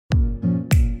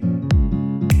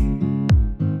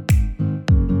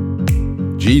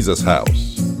Jesus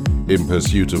House, in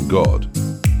pursuit of God,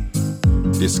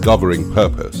 discovering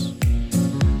purpose,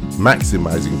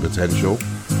 maximizing potential,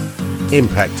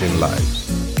 impacting lives.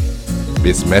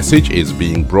 This message is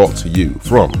being brought to you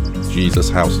from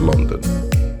Jesus House London.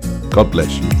 God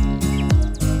bless you.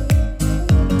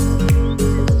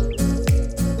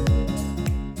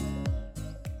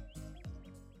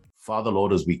 Father,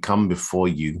 Lord, as we come before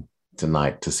you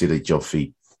tonight to sit at your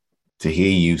feet, to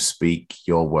hear you speak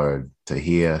your word, to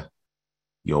hear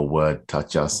your word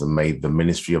touch us, and may the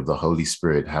ministry of the Holy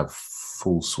Spirit have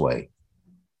full sway.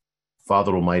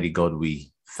 Father Almighty God,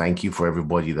 we thank you for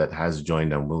everybody that has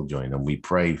joined and will join, and we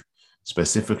pray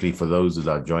specifically for those that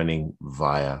are joining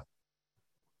via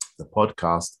the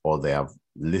podcast or they are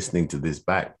listening to this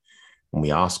back. And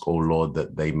we ask, oh Lord,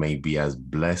 that they may be as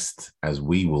blessed as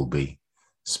we will be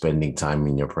spending time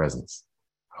in your presence.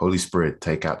 Holy Spirit,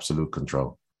 take absolute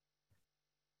control.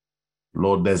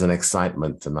 Lord, there's an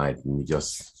excitement tonight, and we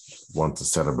just want to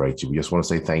celebrate you. We just want to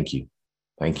say thank you.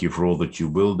 Thank you for all that you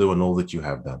will do and all that you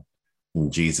have done. In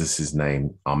Jesus'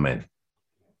 name, amen.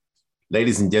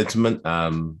 Ladies and gentlemen,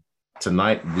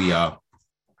 tonight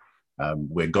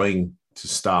we're going to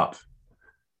start.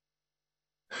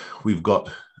 We've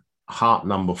got heart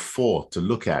number 4 to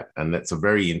look at, and that's a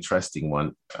very interesting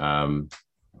one. And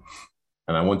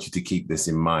I want you to keep this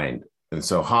in mind. And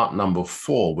so heart number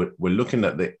 4, we're looking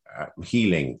at the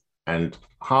healing, and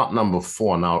heart number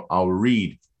 4, and I'll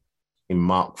read in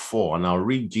Mark 4, and I'll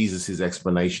read Jesus's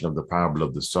explanation of the parable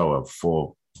of the sower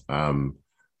for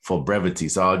brevity.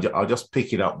 So I'll just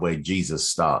pick it up where Jesus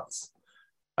starts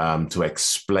to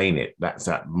explain it. That's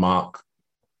at Mark.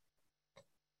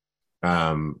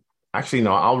 Actually,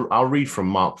 no, I'll read from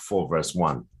Mark 4, verse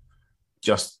 1,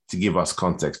 just to give us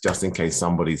context, just in case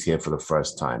somebody's here for the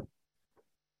first time.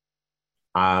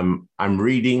 I'm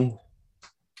reading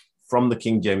from the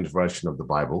King James Version of the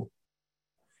Bible.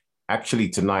 Actually,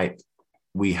 tonight,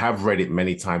 we have read it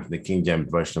many times in the King James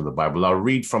Version of the Bible. I'll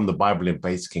read from the Bible in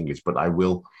basic English, but I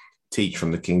will teach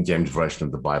from the King James Version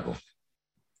of the Bible.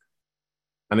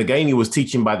 And again, he was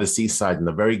teaching by the seaside, and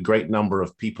a very great number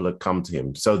of people had come to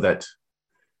him, so that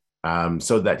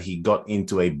he got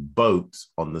into a boat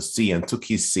on the sea and took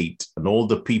his seat, and all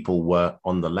the people were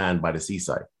on the land by the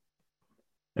seaside.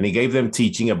 And he gave them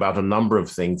teaching about a number of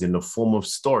things in the form of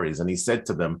stories. And he said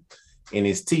to them in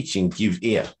his teaching, give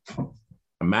ear.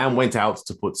 A man went out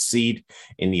to put seed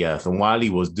in the earth, and while he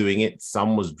was doing it,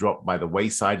 some was dropped by the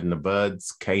wayside, and the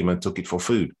birds came and took it for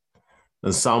food.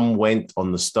 And some went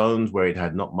on the stones where it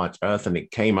had not much earth, and it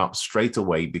came up straight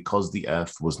away because the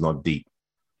earth was not deep.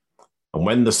 And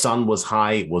when the sun was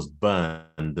high, it was burned,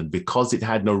 and because it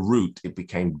had no root, it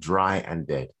became dry and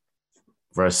dead.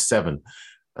 Verse 7,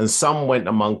 and some went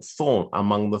among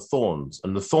the thorns,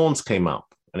 and the thorns came up,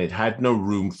 and it had no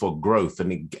room for growth,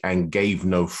 and gave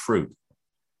no fruit.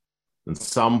 And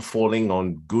some falling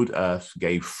on good earth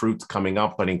gave fruit, coming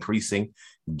up and increasing,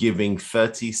 giving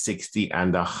 30, 60,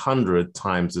 and 100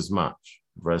 times as much.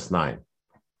 Verse 9,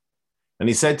 and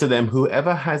he said to them,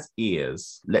 whoever has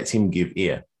ears, let him give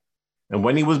ear. And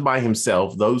when he was by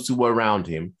himself, those who were around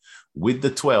him with the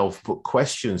 12 put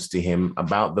questions to him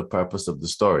about the purpose of the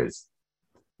stories.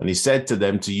 And he said to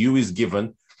them, to you is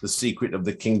given the secret of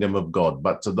the kingdom of God,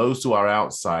 but to those who are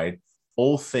outside,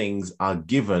 all things are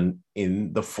given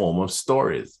in the form of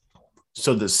stories,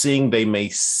 so that seeing they may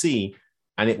see,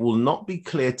 and it will not be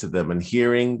clear to them, and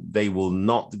hearing they will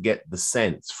not get the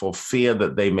sense, for fear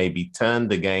that they may be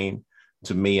turned again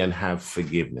to me and have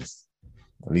forgiveness.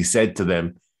 And he said to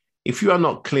them, if you are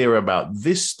not clear about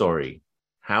this story,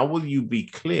 how will you be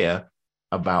clear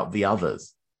about the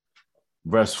others?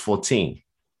 Verse 14,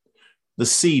 the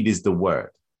seed is the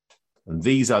word. And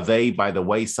these are they by the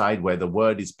wayside where the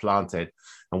word is planted.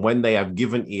 And when they have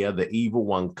given ear, the evil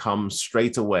one comes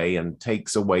straight away and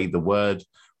takes away the word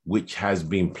which has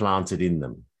been planted in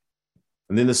them.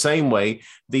 And in the same way,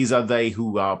 these are they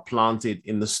who are planted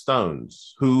in the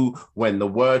stones, who, when the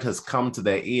word has come to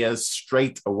their ears,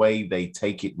 straight away they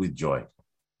take it with joy.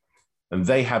 And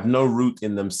they have no root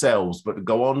in themselves, but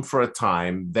go on for a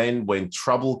time. Then when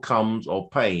trouble comes or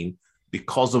pain,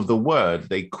 because of the word,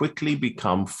 they quickly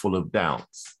become full of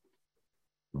doubts.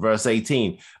 Verse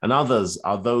 18, and others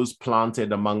are those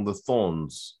planted among the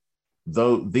thorns,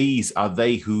 though these are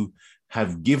they who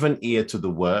have given ear to the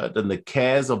word, and the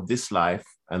cares of this life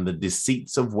and the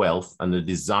deceits of wealth and the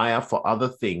desire for other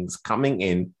things coming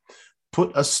in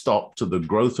put a stop to the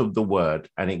growth of the word,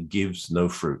 and it gives no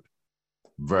fruit.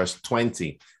 Verse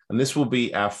 20, and this will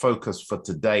be our focus for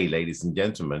today, ladies and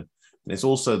gentlemen. And it's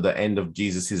also the end of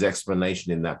Jesus's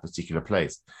explanation in that particular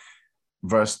place.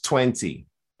 Verse 20,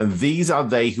 And these are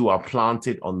they who are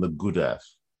planted on the good earth,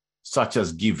 such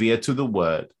as give ear to the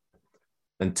word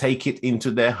and take it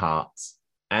into their hearts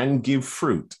and give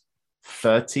fruit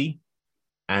 30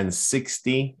 and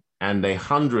 60 and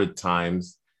 100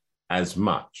 times as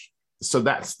much. So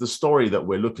that's the story that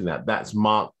we're looking at. That's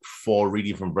Mark 4,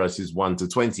 reading from verses 1 to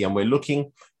 20. And we're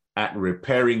looking at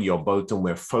repairing your boat, and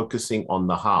we're focusing on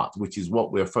the heart, which is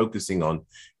what we're focusing on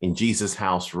in Jesus'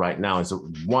 house right now. It's a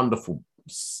wonderful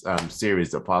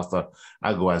series that Pastor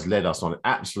Ago has led us on.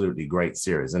 Absolutely great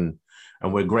series. And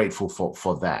we're grateful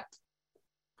for that.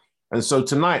 And so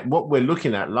tonight, what we're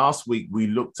looking at, last week, we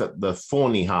looked at the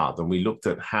thorny heart, and we looked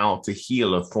at how to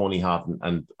heal a thorny heart,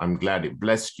 and I'm glad it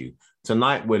blessed you.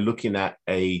 Tonight, we're looking at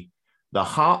the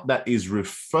heart that is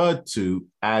referred to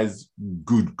as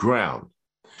good ground.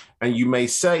 And you may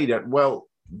say that, well,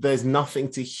 there's nothing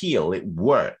to heal. It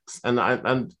works. And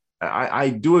I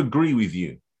do agree with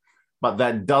you, but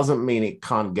that doesn't mean it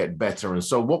can't get better. And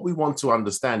so what we want to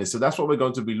understand is, so that's what we're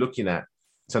going to be looking at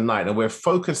tonight. And we're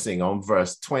focusing on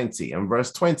verse 20 and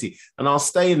verse 20. And I'll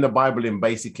stay in the Bible in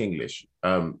basic English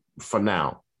for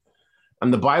now.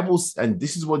 And the Bible, and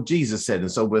this is what Jesus said.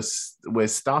 And so we're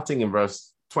starting in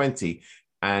verse 20.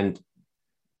 And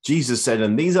Jesus said,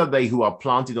 and these are they who are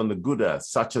planted on the good earth,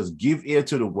 such as give ear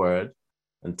to the word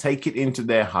and take it into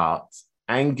their hearts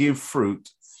and give fruit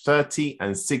 30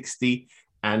 and 60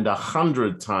 and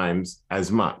 100 times as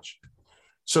much.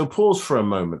 So pause for a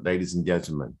moment, ladies and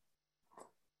gentlemen.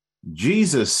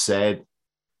 Jesus said,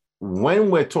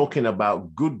 when we're talking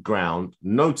about good ground,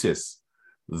 notice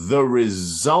the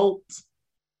result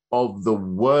of the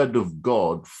word of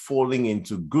God falling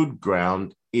into good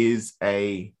ground is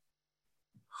a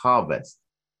harvest.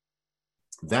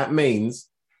 That means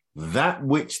that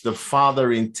which the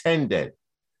Father intended.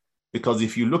 Because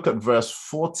if you look at verse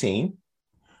 14,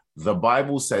 the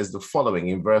Bible says the following.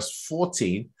 In verse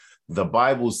 14, the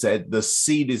Bible said the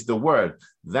seed is the word.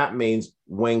 That means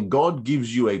when God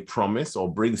gives you a promise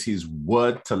or brings his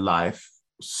word to life,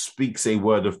 speaks a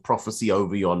word of prophecy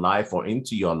over your life or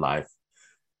into your life,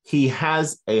 he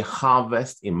has a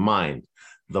harvest in mind.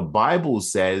 The Bible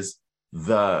says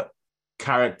the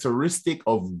characteristic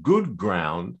of good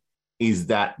ground is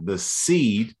that the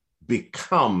seed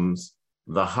becomes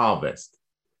the harvest.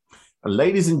 And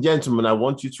ladies and gentlemen, I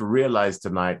want you to realize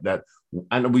tonight that,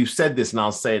 and we've said this and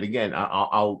I'll say it again,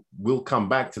 we'll come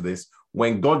back to this.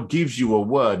 When God gives you a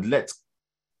word, let's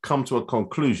come to a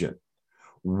conclusion.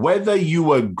 Whether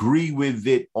you agree with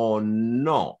it or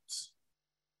not,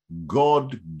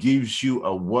 God gives you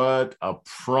a word, a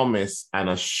promise, an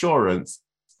assurance,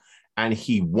 and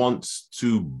he wants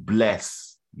to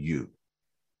bless you.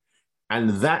 And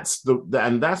that's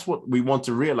what we want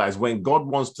to realize. When God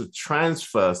wants to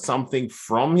transfer something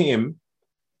from him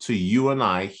to you and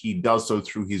I, he does so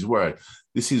through his word.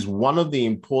 This is one of the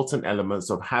important elements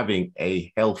of having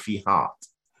a healthy heart,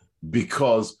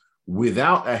 because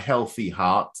without a healthy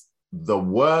heart, the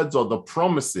words or the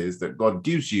promises that God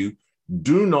gives you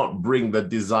do not bring the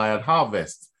desired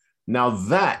harvest. Now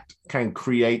that can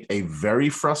create a very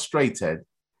frustrated,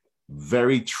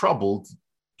 very troubled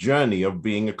journey of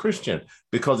being a Christian,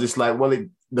 because it's like, well,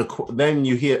 then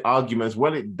you hear arguments,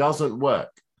 well, it doesn't work.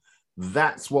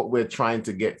 That's what we're trying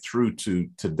to get through to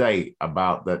today,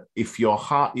 about that if your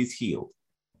heart is healed,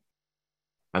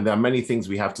 and there are many things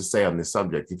we have to say on this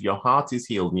subject, if your heart is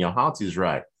healed and your heart is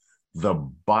right, the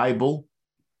Bible,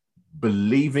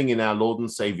 believing in our Lord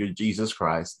and Savior Jesus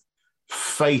Christ,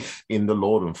 faith in the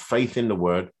Lord and faith in the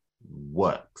word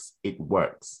works. It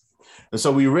works. And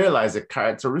so we realize a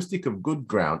characteristic of good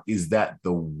ground is that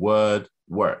the word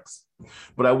works.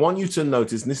 But I want you to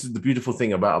notice, and this is the beautiful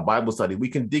thing about a Bible study, we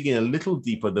can dig in a little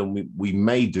deeper than we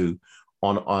may do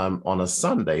on a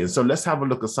Sunday. And so let's have a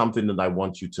look at something that I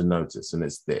want you to notice, and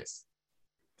it's this.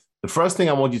 The first thing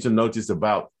I want you to notice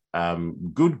about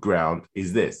good ground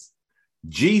is this.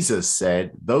 Jesus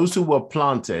said, those who were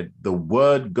planted, the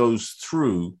word goes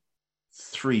through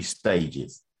 3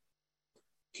 stages.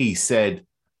 He said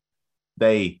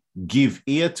they give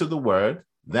ear to the word.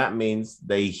 That means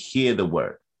they hear the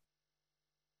word.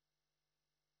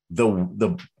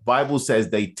 The Bible says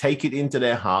they take it into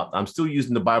their heart. I'm still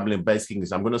using the Bible in basic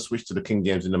English. I'm going to switch to the King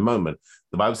James in a moment.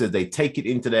 The Bible says they take it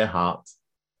into their heart.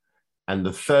 And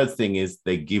the third thing is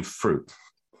they give fruit.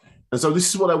 And so this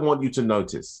is what I want you to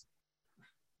notice.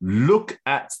 Look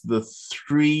at the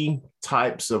 3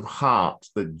 types of heart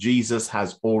that Jesus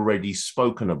has already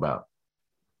spoken about.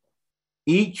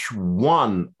 Each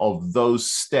one of those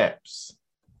steps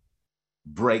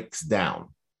breaks down.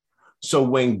 So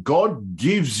when God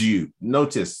gives you,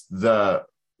 notice the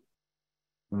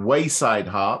wayside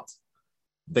heart,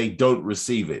 they don't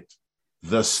receive it.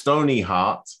 The stony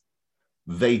heart,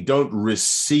 they don't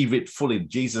receive it fully.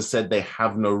 Jesus said they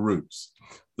have no roots.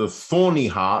 The thorny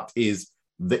heart is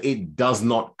that it does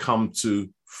not come to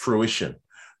fruition.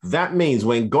 That means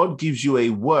when God gives you a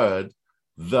word,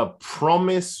 the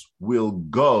promise will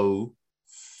go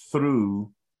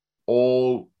through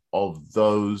all of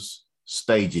those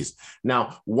stages.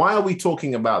 Now, why are we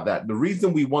talking about that? The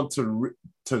reason we want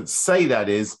to say that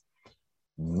is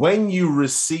when you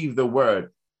receive the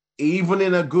word, even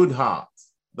in a good heart,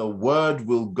 the word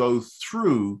will go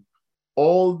through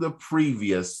all the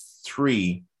previous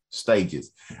 3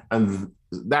 stages. And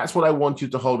that's what I want you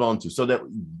to hold on to, so that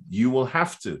you will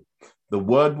have to. The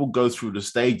word will go through the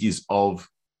stages of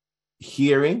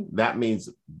hearing. That means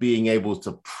being able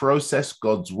to process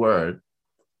God's word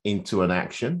into an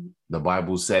action. The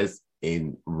Bible says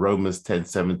in Romans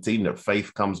 10:17 that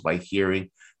faith comes by hearing,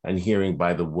 and hearing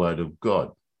by the word of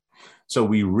God. So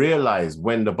we realize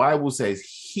when the Bible says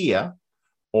hear,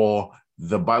 or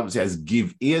the Bible says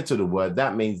give ear to the word,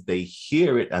 that means they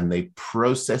hear it and they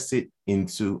process it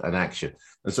into an action.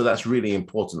 And so that's really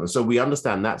important. And so we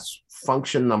understand that's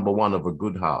function number 1 of a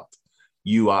good heart.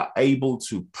 You are able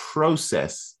to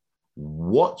process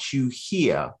what you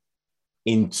hear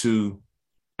into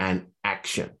an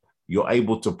action. You're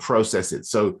able to process it.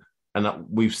 So, and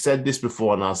we've said this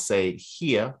before, and I'll say it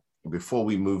here before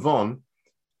we move on,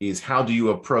 is how do you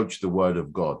approach the word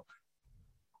of God?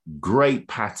 Great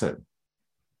pattern.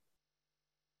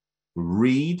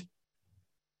 Read,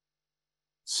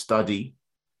 study,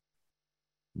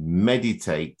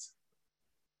 meditate,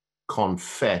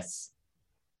 confess,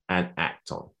 and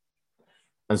act on.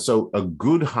 And so a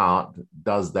good heart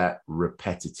does that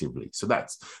repetitively. So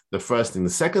that's the first thing. The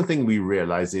second thing we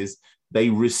realize is they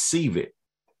receive it.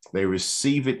 They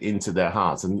receive it into their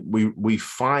hearts. And we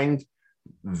find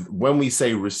when we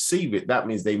say receive it, that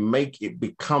means they make it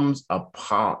becomes a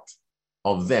part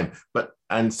of them.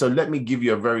 And so let me give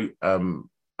you a very an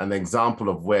example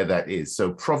of where that is.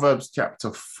 So Proverbs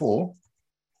chapter 4.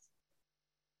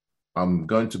 I'm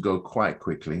going to go quite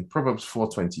quickly. Proverbs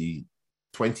 4:20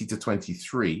 to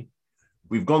 23.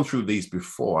 We've gone through these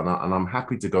before, and I'm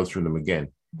happy to go through them again.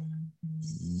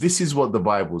 This is what the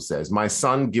Bible says. My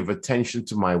son, give attention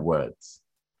to my words.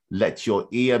 Let your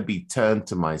ear be turned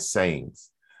to my sayings.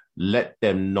 Let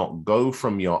them not go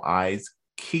from your eyes.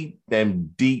 Keep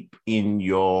them deep in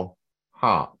your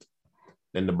heart.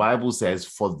 Then the Bible says,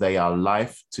 for they are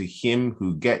life to him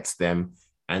who gets them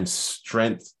and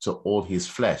strength to all his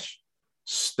flesh.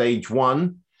 Stage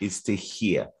 1 is to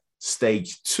hear.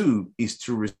 Stage 2 is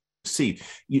to receive.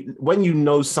 When you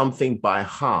know something by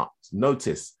heart,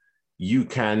 notice you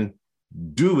can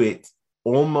do it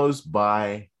almost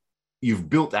by, you've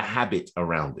built a habit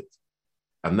around it.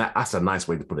 And that's a nice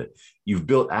way to put it. You've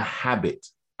built a habit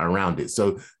around it.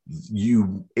 So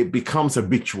it becomes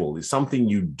habitual. It's something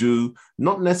you do,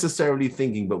 not necessarily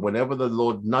thinking, but whenever the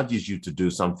Lord nudges you to do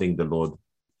something,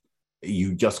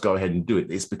 you just go ahead and do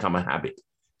it. It's become a habit.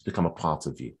 It's become a part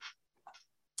of you.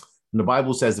 And the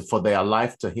Bible says, for they are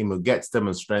life to him who gets them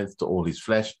and strength to all his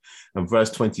flesh. And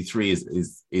verse 23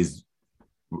 is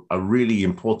a really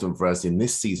important verse in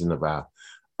this season of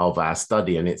our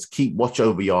study. And it's keep watch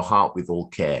over your heart with all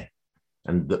care.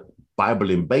 And the Bible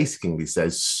in basic English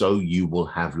says, so you will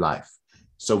have life.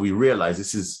 So we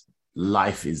realize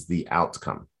life is the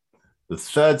outcome. The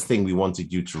third thing we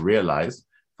wanted you to realize,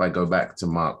 if I go back to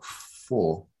Mark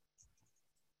 4,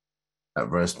 at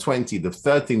verse 20, the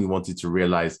third thing we wanted to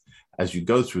realize as you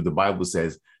go through, the Bible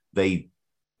says they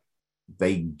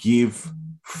give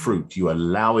fruit. You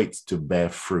allow it to bear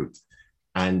fruit.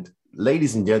 And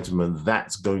ladies and gentlemen,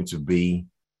 that's going to be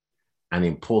an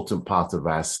important part of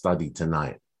our study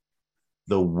tonight.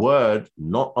 The word,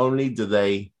 not only do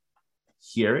they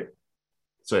hear it,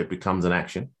 so it becomes an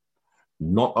action,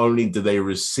 not only do they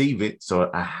receive it, so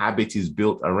a habit is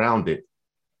built around it,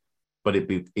 but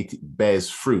it bears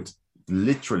fruit,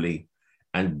 literally.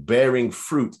 And bearing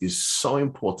fruit is so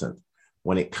important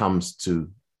when it comes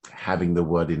to having the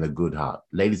word in a good heart.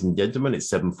 Ladies and gentlemen, it's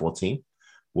 7:14.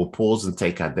 We'll pause and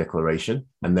take our declaration,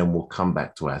 and then we'll come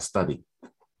back to our study.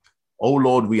 Oh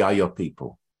Lord, we are your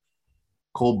people,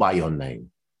 called by your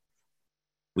name.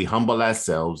 We humble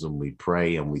ourselves and we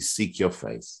pray and we seek your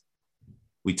face.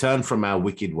 We turn from our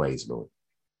wicked ways, Lord.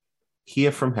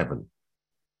 Hear from heaven.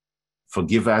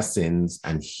 Forgive our sins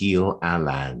and heal our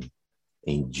land.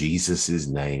 In Jesus'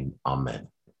 name, amen.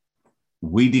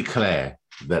 We declare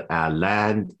that our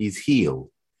land is healed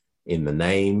in the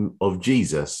name of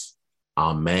Jesus.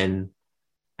 Amen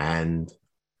and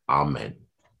amen.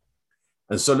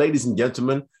 And so, ladies and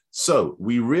gentlemen, so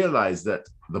we realize that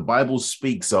the Bible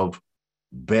speaks of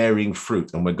bearing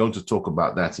fruit. And we're going to talk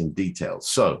about that in detail.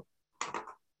 So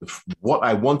what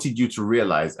I wanted you to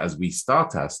realize as we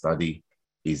start our study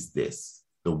is this: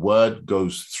 the word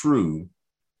goes through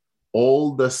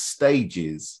all the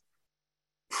stages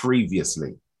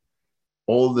previously,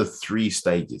 all the 3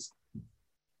 stages.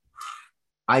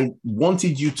 I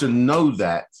wanted you to know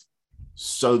that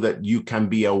so that you can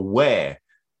be aware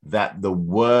that the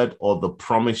word or the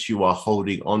promise you are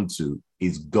holding on to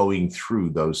is going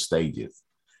through those stages.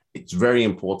 It's very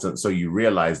important so you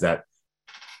realize that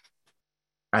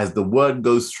as the word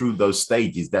goes through those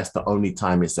stages, that's the only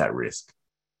time it's at risk.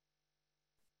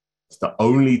 It's the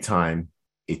only time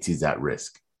it is at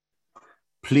risk.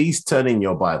 Please turn in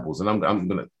your Bibles, and I'm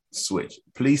going to switch.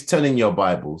 Please turn in your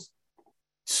Bibles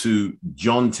to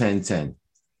John 10:10.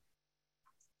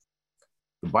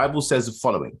 The Bible says the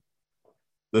following: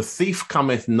 "The thief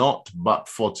cometh not but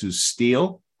for to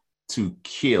steal, to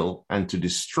kill, and to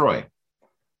destroy.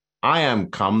 I am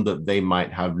come that they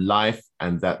might have life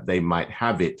and that they might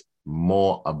have it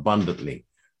more abundantly."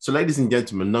 So, ladies and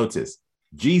gentlemen, notice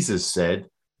Jesus said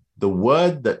the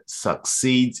word that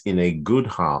succeeds in a good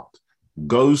heart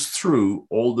goes through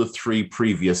all the 3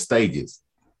 previous stages.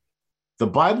 The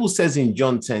Bible says in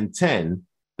John 10:10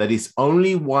 that it's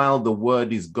only while the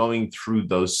word is going through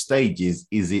those stages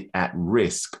is it at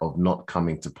risk of not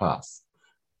coming to pass.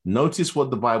 Notice what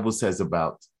the Bible says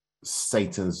about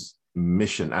Satan's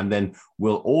mission, and then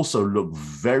we'll also look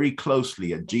very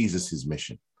closely at Jesus's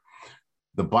mission.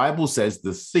 The Bible says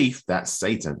the thief, that's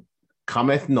Satan,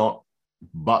 cometh not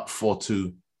but for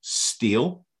to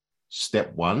steal,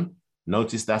 step 1.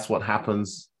 Notice that's what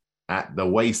happens at the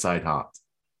wayside heart.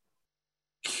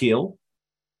 Kill,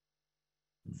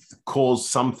 cause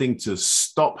something to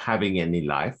stop having any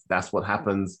life. That's what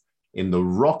happens in the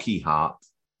rocky heart.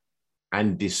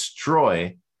 And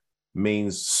destroy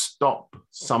means stop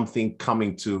something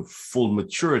coming to full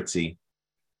maturity.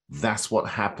 That's what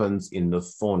happens in the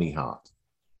thorny heart.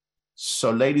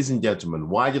 So, ladies and gentlemen,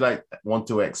 why did I want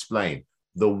to explain?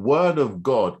 The word of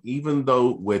God, even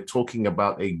though we're talking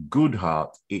about a good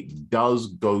heart, it does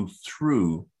go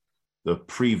through the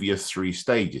previous 3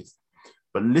 stages.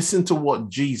 But listen to what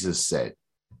Jesus said.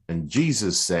 And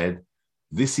Jesus said,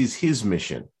 this is his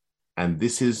mission. And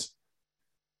this is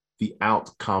the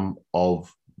outcome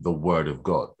of the word of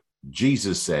God.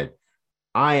 Jesus said,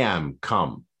 I am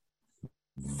come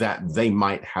that they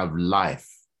might have life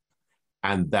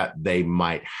and that they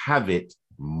might have it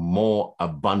more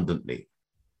abundantly.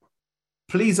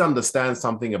 Please understand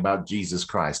something about Jesus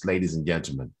Christ, ladies and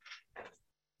gentlemen.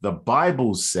 The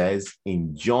Bible says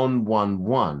in John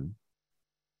 1:1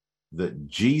 that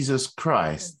Jesus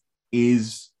Christ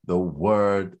is the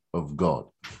word of God.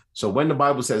 So when the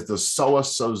Bible says the sower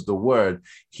sows the word,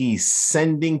 he's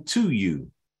sending to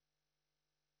you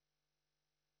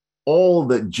all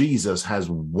that Jesus has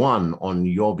won on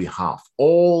your behalf,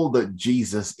 all that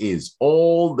Jesus is,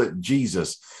 all that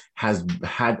Jesus has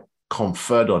had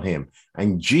conferred on him.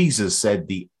 And Jesus said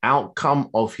the outcome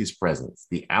of his presence,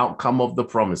 the outcome of the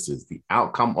promises, the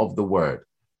outcome of the word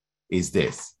is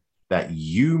this, that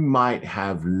you might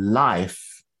have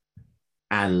life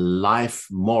and life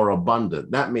more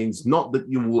abundant. That means not that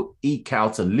you will eke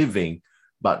out a living,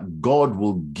 but God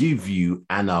will give you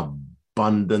an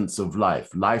abundance of life.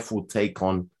 Life will take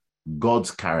on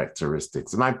God's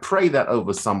characteristics. And I pray that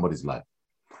over somebody's life.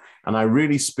 And I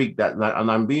really speak that,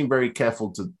 and I'm being very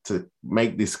careful to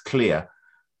make this clear.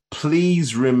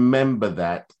 Please remember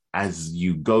that as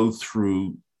you go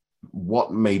through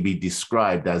what may be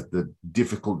described as the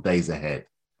difficult days ahead.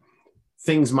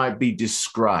 Things might be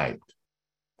described,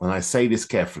 and I say this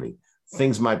carefully,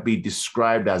 things might be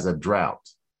described as a drought.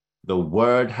 The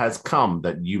word has come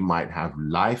that you might have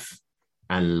life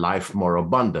and life more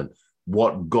abundant.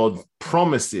 What God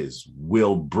promises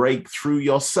will break through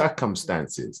your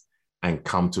circumstances and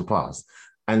come to pass.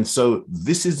 And so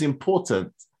this is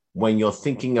important when you're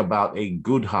thinking about a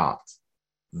good heart.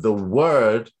 The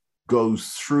word goes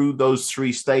through those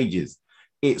 3 stages.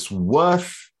 It's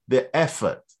worth the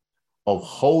effort of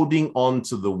holding on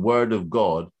to the word of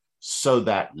God so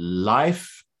that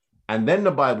life, and then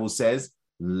the Bible says,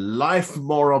 life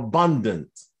more abundant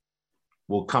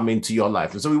will come into your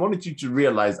life. And so we wanted you to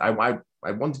realize, I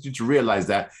wanted you to realize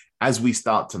that as we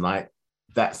start tonight,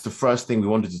 that's the first thing we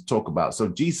wanted to talk about. So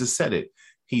Jesus said it.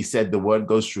 He said the word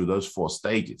goes through those 4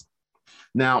 stages.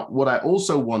 Now, what I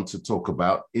also want to talk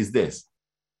about is this.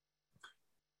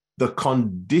 The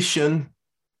condition,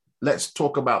 let's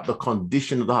talk about the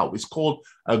condition of the heart. It's called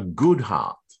a good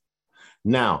heart.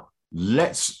 Now,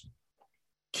 let's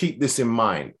keep this in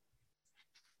mind.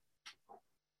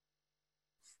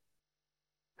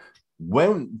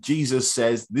 when Jesus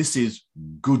says this is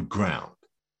good ground,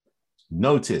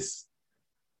 notice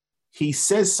he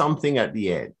says something at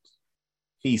the end.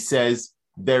 He says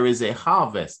there is a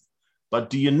harvest, but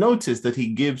do you notice that he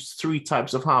gives three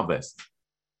types of harvest?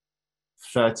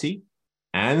 30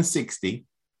 and 60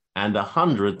 and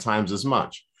 100 times as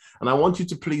much. And I want you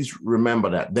to please remember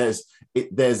that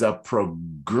there's a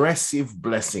progressive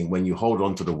blessing when you hold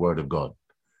on to the word of God.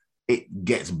 It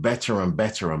gets better and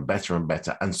better and better and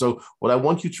better. And so what I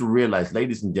want you to realize,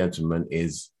 ladies and gentlemen,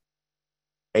 is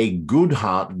a good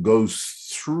heart goes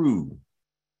through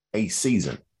a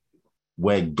season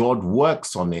where God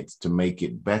works on it to make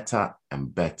it better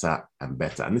and better and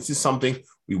better. And this is something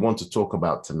we want to talk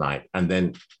about tonight. And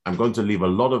then I'm going to leave a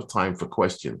lot of time for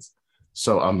questions.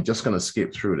 So I'm just going to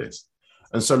skip through this.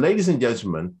 And so, ladies and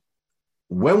gentlemen,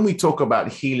 when we talk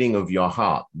about healing of your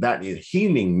heart, that is,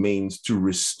 healing means to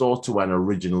restore to an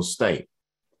original state.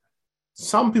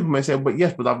 Some people may say, but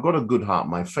yes, but I've got a good heart.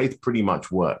 My faith pretty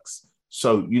much works.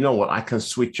 So you know what? I can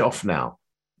switch off now.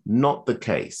 Not the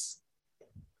case.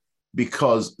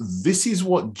 Because this is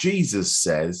what Jesus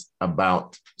says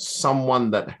about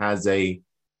someone that has a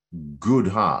good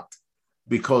heart.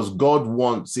 Because God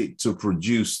wants it to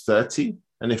produce 30.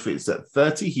 And if it's at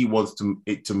 30, he wants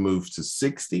it to move to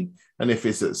 60. And if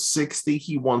it's at 60,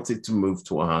 he wants it to move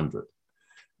to 100.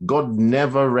 God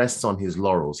never rests on his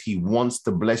laurels. He wants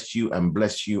to bless you and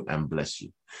bless you and bless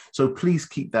you. So please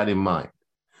keep that in mind.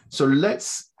 So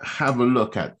let's have a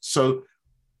look at,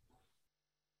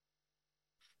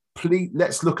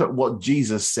 let's look at what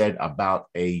Jesus said about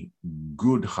a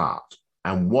good heart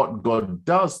and what God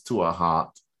does to a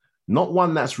heart, not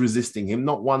one that's resisting him,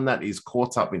 not one that is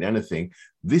caught up in anything.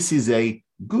 This is a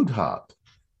good heart.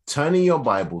 Turn in your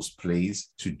Bibles,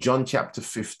 please, to John chapter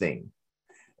 15.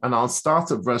 And I'll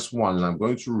start at verse 1, and I'm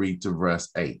going to read to verse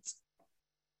 8.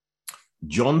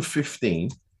 John 15,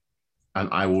 and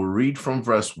I will read from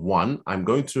verse 1. I'm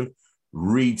going to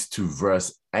read to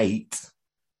verse 8.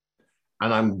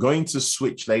 And I'm going to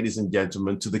switch, ladies and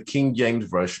gentlemen, to the King James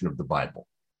Version of the Bible.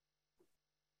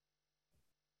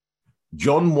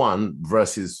 John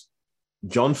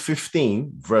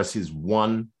 15, verses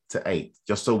 1 to 8,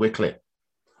 just so we're clear.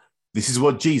 This is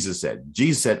what Jesus said.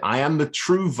 Jesus said, I am the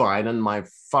true vine and my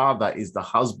Father is the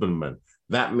husbandman.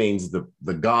 That means the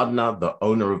gardener, the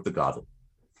owner of the garden.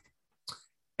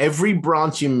 Every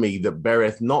branch in me that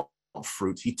beareth not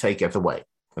fruit, he taketh away.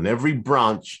 And every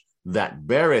branch that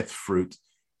beareth fruit,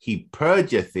 he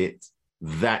purgeth it,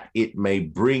 that it may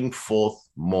bring forth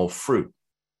more fruit.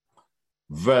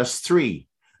 Verse 3,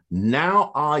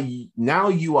 now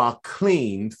you are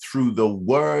clean through the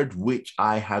word which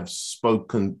I have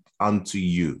spoken unto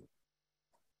you.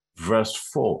 Verse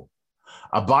 4,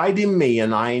 abide in me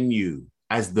and I in you,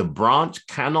 as the branch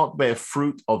cannot bear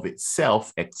fruit of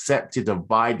itself except it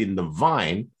abide in the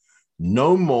vine,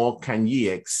 no more can ye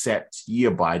except ye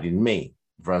abide in me.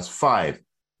 Verse 5,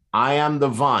 I am the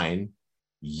vine,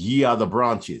 ye are the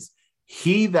branches.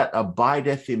 He that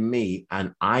abideth in me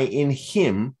and I in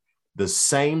him, the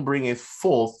same bringeth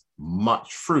forth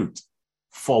much fruit.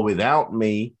 For without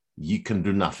me ye can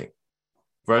do nothing.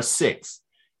 Verse 6,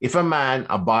 if a man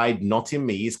abide not in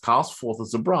me, he is cast forth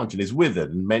as a branch and is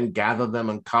withered, and men gather them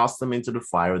and cast them into the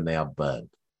fire, and they are burned.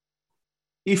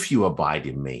 If you abide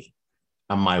in me,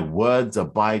 and my words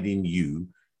abide in you,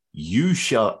 you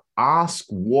shall ask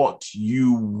what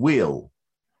you will,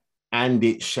 and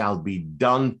it shall be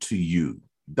done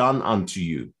unto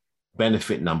you.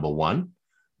 Benefit number 1.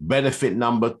 Benefit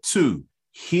number 2,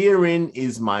 herein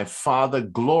is my Father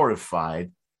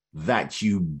glorified, that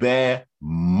you bear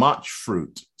much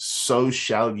fruit, so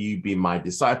shall you be my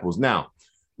disciples. Now,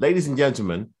 ladies and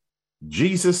gentlemen,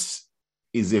 Jesus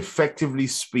is effectively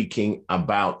speaking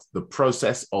about the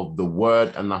process of the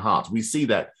word and the heart. We see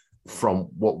that from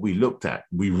what we looked at.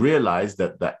 We realize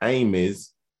that the aim is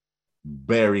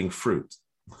bearing fruit.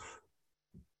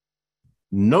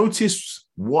 Notice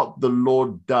what the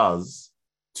Lord does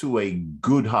to a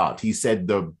good heart. He said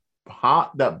the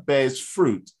heart that bears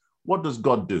fruit. What does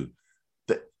God do?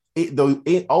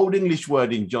 The Old English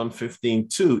word in John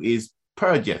 15:2 is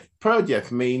purgeth.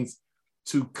 Purgeth means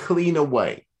to clean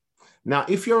away. Now,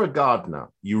 if you're a gardener,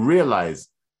 you realize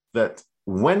that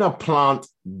when a plant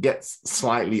gets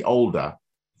slightly older,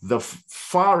 the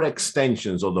far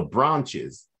extensions or the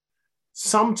branches,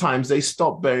 sometimes they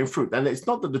stop bearing fruit. And it's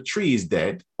not that the tree is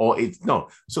dead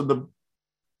So the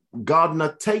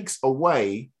gardener takes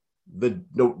away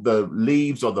the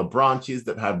leaves or the branches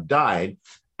that have died,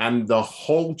 and the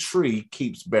whole tree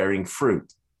keeps bearing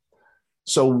fruit.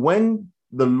 So when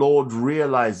the Lord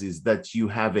realizes that you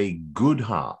have a good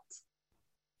heart,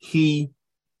 he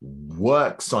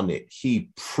works on it. He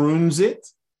prunes it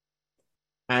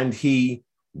and he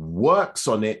works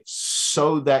on it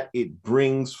so that it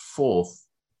brings forth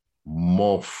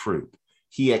more fruit.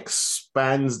 He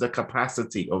expands the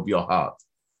capacity of your heart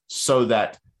so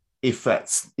that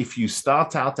if you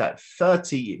start out at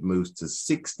 30, it moves to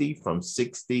 60, from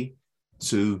 60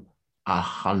 to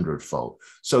 100-fold.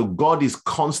 So God is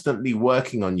constantly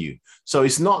working on you. So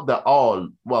it's not that, oh,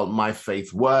 well, my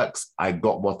faith works, I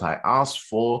got what I asked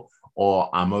for, or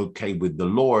I'm okay with the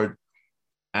Lord,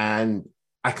 and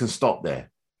I can stop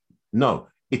there. No,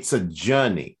 it's a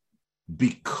journey,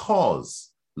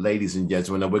 because, ladies and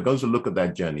gentlemen, and we're going to look at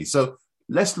that journey. So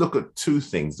let's look at two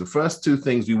things. The first two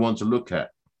things we want to look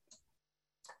at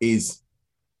is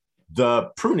the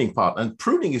pruning part. And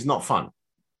pruning is not fun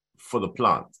for the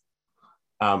plant.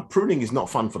 Pruning is not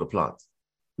fun for the plant.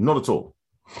 Not at all.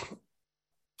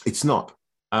 It's not.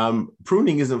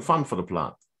 Pruning isn't fun for the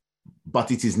plant,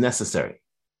 but it is necessary.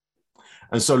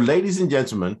 And so, ladies and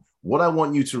gentlemen, what I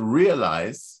want you to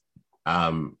realize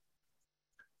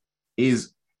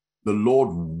is the Lord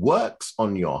works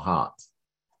on your heart,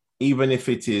 even if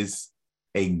it is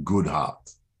a good heart.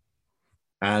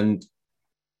 And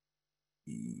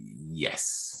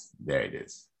yes, there it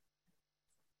is.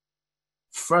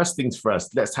 First things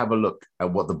first, let's have a look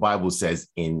at what the Bible says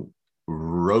in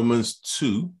Romans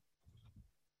 2,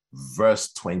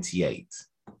 verse 28.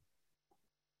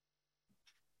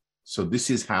 So this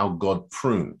is how God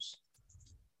prunes.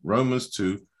 Romans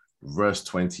 2, verse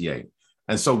 28.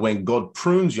 And so when God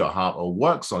prunes your heart or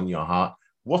works on your heart,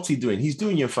 what's he doing? He's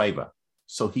doing you a favor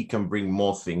so he can bring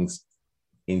more things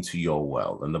into your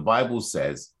world. And the Bible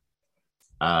says,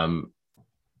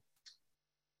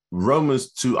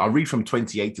 Romans 2, I'll read from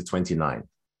 28 to 29.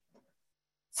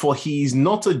 For he is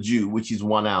not a Jew, which is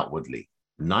one outwardly,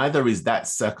 neither is that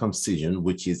circumcision,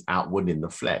 which is outward in the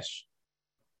flesh.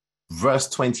 Verse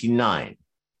 29,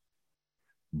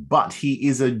 but he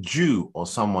is a Jew, or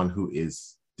someone who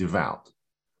is devout,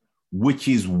 which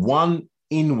is one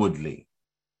inwardly,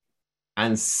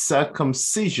 and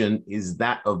circumcision is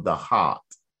that of the heart,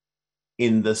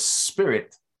 in the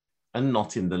spirit and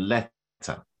not in the letter,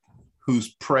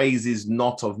 whose praise is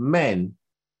not of men,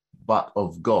 but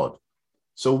of God.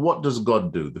 So what does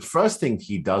God do? The first thing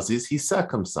he does is he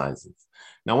circumcises.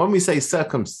 Now, when we say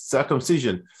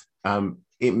circumcision,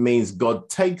 it means God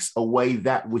takes away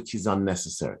that which is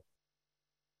unnecessary,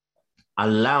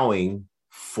 allowing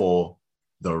for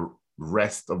the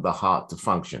rest of the heart to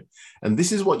function. And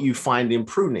this is what you find in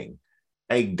pruning.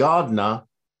 A gardener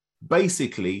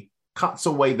basically cuts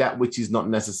away that which is not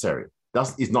necessary.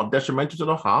 Is not detrimental to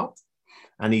the heart,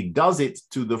 and he does it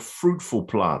to the fruitful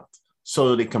plant so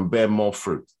that it can bear more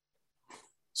fruit.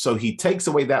 So he takes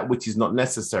away that which is not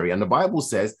necessary. And the Bible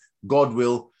says God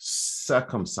will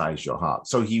circumcise your heart.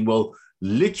 So he will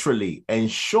literally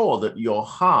ensure that your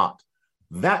heart,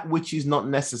 that which is not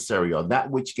necessary, or that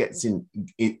which gets in,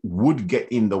 it would get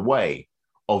in the way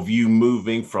of you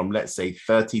moving from, let's say,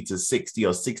 30 to 60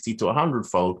 or 60 to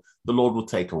 100-fold, the Lord will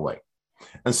take away.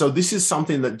 And so this is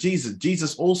something that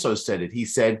Jesus also said it. He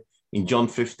said in John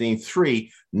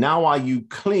 15:3, now are you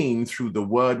clean through the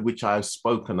word which I have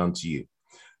spoken unto you.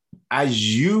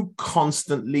 As you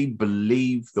constantly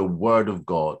believe the word of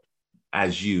God,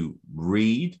 as you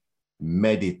read,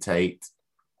 meditate,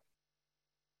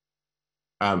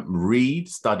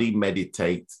 study,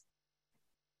 meditate,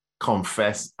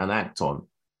 confess, and act on,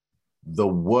 the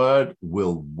word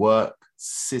will work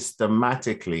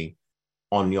systematically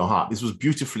on your heart. This was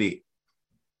beautifully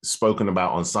spoken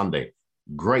about on Sunday.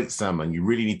 Great sermon. You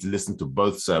really need to listen to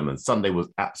both sermons. Sunday was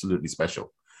absolutely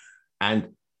special.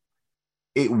 And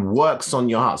it works on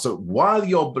your heart. So while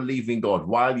you're believing God,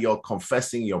 while you're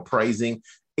confessing, you're praising,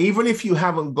 even if you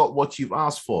haven't got what you've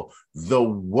asked for, the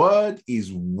word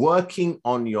is working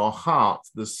on your heart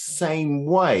the same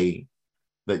way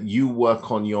that you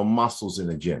work on your muscles in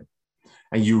the gym.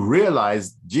 And you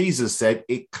realize Jesus said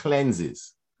it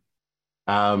cleanses.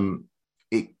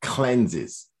 It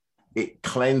cleanses. It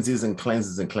cleanses and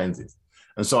cleanses and cleanses.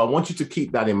 And so I want you to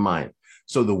keep that in mind.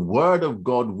 So the word of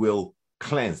God will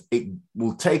cleanse. It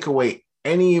will take away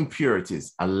any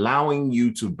impurities, allowing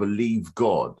you to believe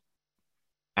God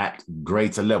at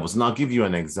greater levels. And I'll give you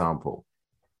an example.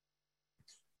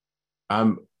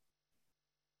 Let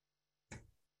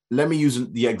me use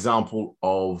the example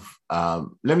of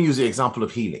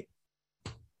healing.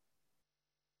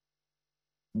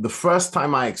 The first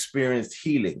time I experienced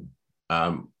healing,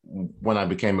 when I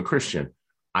became a Christian,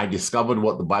 I discovered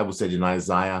what the Bible said in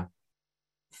Isaiah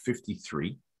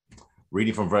 53,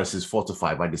 reading from verses 4 to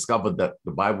 5. I discovered that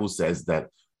the Bible says that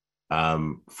I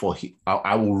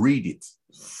will read it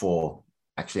for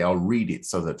Actually, I'll read it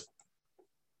so that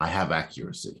I have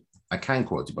accuracy. I can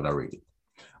quote it, but I'll read it.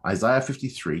 Isaiah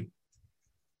 53,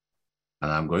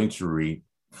 and I'm going to read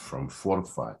from 4 to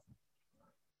 5.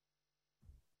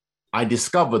 I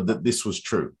discovered that this was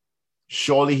true.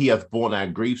 Surely he hath borne our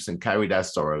griefs and carried our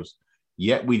sorrows,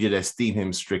 yet we did esteem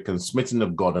him stricken, smitten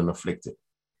of God, and afflicted.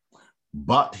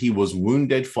 But he was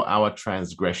wounded for our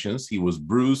transgressions, he was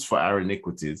bruised for our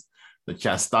iniquities. The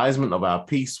chastisement of our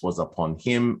peace was upon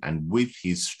him, and with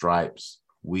his stripes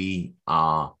we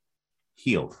are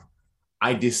healed.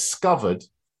 I discovered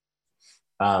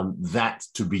that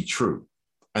to be true.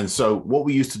 And so what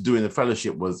we used to do in the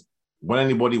fellowship was when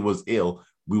anybody was ill,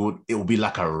 it would be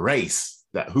like a race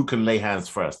that who can lay hands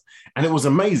first. And it was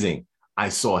amazing. I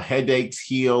saw headaches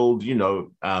healed,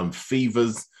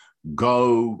 fevers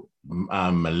go,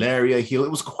 malaria healed.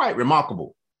 It was quite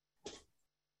remarkable.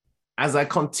 As I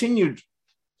continued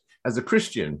as a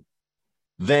Christian,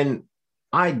 then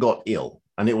I got ill,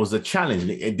 and it was a challenge.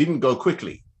 It didn't go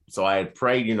quickly. So I had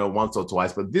prayed, once or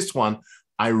twice, but this one,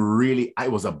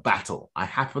 it was a battle. I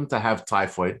happened to have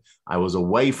typhoid. I was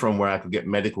away from where I could get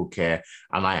medical care,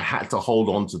 and I had to hold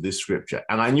on to this scripture.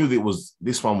 And I knew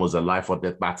this one was a life or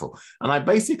death battle. And I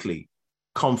basically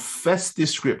confessed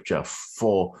this scripture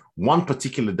for one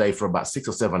particular day for about 6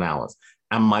 or 7 hours.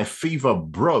 And my fever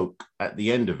broke at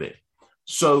the end of it.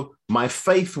 So my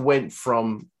faith went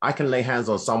from, I can lay hands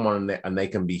on someone and they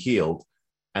can be healed.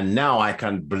 And now I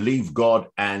can believe God,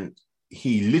 and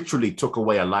he literally took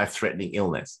away a life-threatening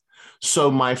illness. So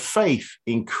my faith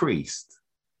increased.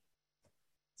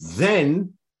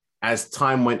 Then, as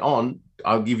time went on,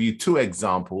 I'll give you 2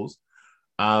 examples.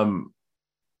 One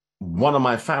of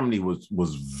my family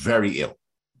was very ill,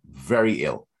 very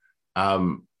ill.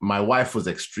 My wife was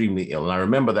extremely ill. And I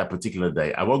remember that particular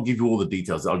day. I won't give you all the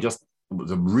details.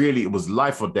 It was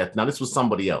life or death. Now, this was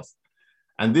somebody else.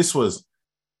 And this was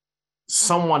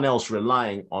someone else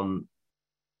relying on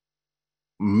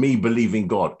me believing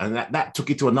God. And that took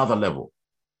it to another level.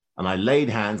 And I laid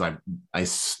hands, I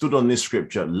stood on this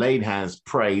scripture, laid hands,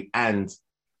 prayed, and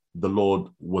the Lord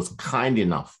was kind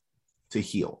enough to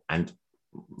heal. And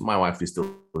my wife is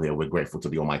still here. We're grateful to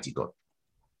the Almighty God.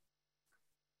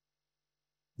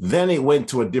 Then it went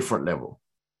to a different level.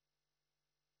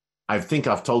 I think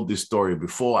I've told this story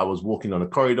before. I was walking on a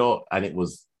corridor, and it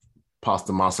was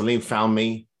Pastor Marceline found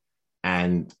me,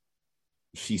 and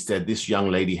she said, this young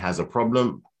lady has a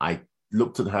problem. I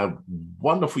looked at her,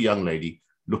 wonderful young lady,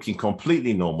 looking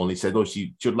completely normal. He said,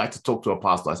 she would like to talk to a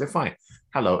pastor. I said, fine.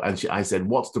 Hello. And I said,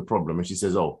 what's the problem? And she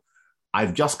says,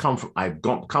 I've come from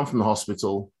the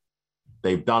hospital.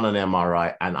 They've done an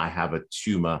MRI, and I have a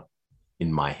tumor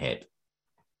in my head.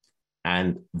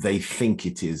 And they think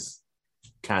it is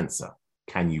cancer.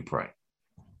 Can you pray?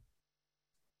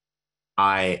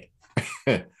 I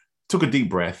took a deep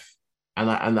breath.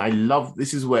 And I love,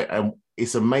 this is where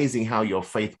it's amazing how your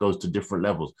faith goes to different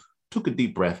levels. Took a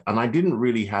deep breath, and I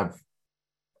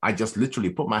just literally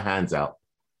put my hands out,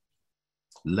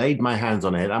 laid my hands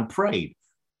on her head, and prayed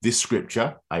this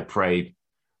scripture. I prayed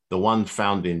the one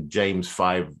found in James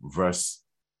 5, verse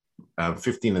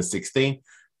 15 and 16.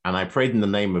 And I prayed in the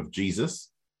name of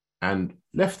Jesus and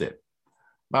left it.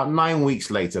 About 9 weeks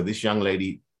later, this young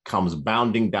lady comes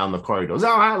bounding down the corridors.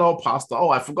 Oh, hello, Pastor. Oh,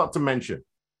 I forgot to mention.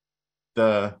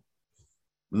 The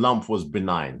lump was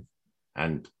benign,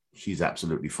 and she's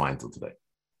absolutely fine till today.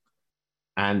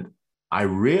 And I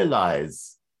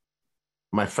realized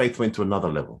my faith went to another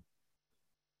level.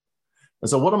 And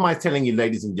so what am I telling you,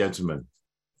 ladies and gentlemen?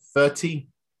 30,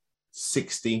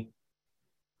 60,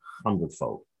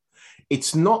 100-fold.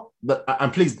 It's not that,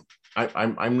 and please,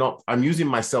 I'm using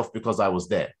myself because I was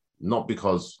there, not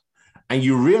because, and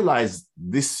you realize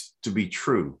this to be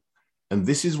true. And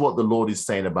this is what the Lord is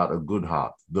saying about a good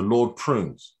heart. The Lord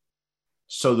prunes.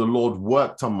 So the Lord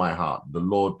worked on my heart. The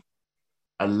Lord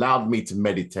allowed me to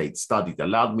meditate, studied,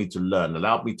 allowed me to learn,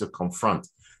 allowed me to confront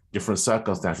different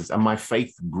circumstances. And my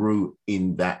faith grew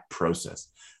in that process.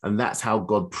 And that's how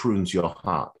God prunes your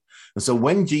heart. And so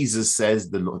when Jesus says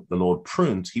the Lord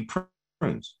prunes, he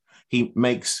prunes. He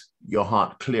makes your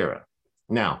heart clearer.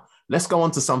 Now, let's go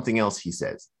on to something else he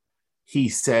says. He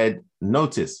said,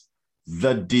 notice,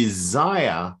 the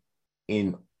desire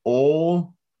in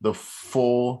all the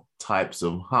 4 types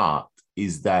of heart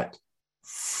is that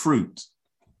fruit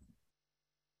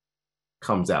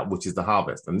comes out, which is the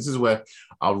harvest. And this is where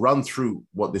I'll run through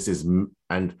what this is.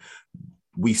 And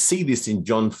we see this in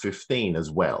John 15 as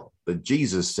well, that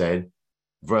Jesus said,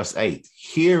 verse 8,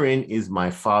 herein is my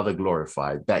Father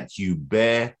glorified, that you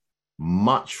bear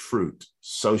much fruit,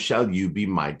 so shall you be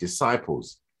my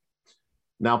disciples.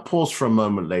 Now, pause for a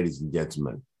moment, ladies and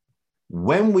gentlemen.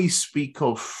 When we speak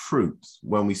of fruit,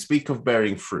 when we speak of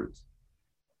bearing fruit,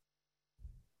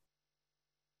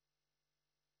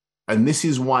 and this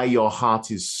is why your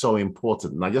heart is so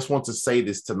important. And I just want to say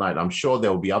this tonight. I'm sure there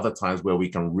will be other times where we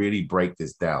can really break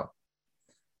this down.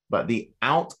 But the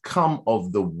outcome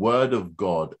of the word of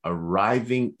God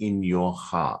arriving in your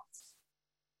heart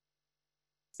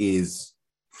is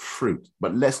fruit.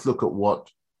 But let's look at what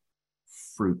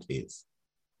fruit is.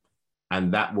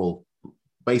 And that will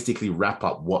basically wrap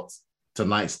up what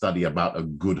tonight's study about a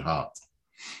good heart.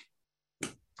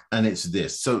 And it's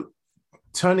this. So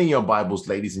turning your Bibles,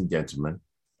 ladies and gentlemen,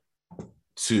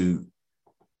 to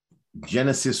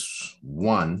Genesis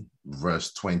 1,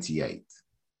 verse 28.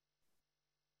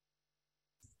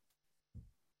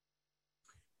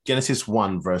 Genesis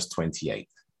 1, verse 28.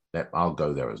 I'll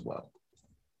go there as well.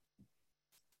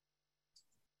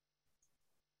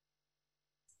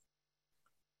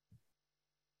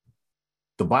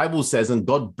 The Bible says, and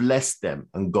God blessed them,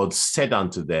 and God said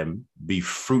unto them, be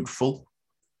fruitful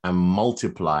and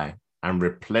multiply and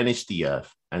replenish the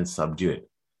earth and subdue it,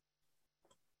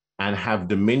 and have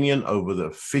dominion over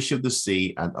the fish of the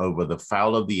sea and over the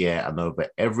fowl of the air and over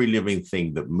every living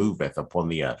thing that moveth upon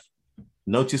the earth.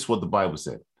 Notice what the Bible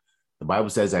said. The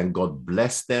Bible says, and God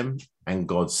blessed them, and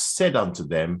God said unto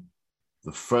them,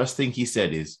 the first thing he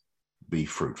said is, be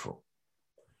fruitful.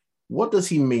 What does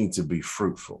he mean to be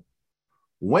fruitful?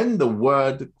 When the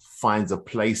word finds a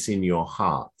place in your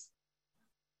heart,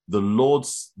 the Lord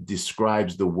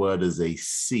describes the word as a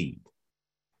seed.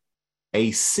 A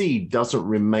seed doesn't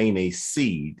remain a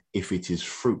seed if it is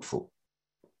fruitful.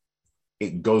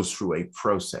 It goes through a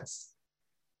process.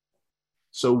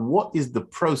 So what is the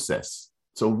process?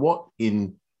 So what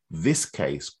in this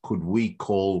case could we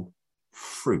call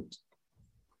fruit?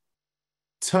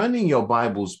 Turning your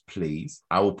Bibles, please.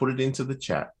 I will put it into the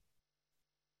chat.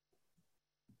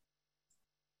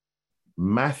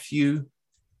 Matthew,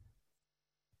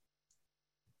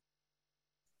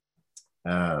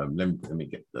 let me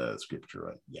get the scripture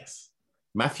right. Yes.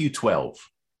 Matthew 12,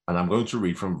 and I'm going to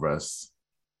read from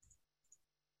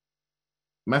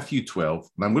Matthew 12,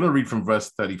 and I'm going to read from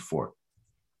verse 34.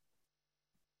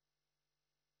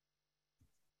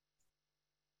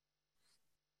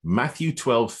 Matthew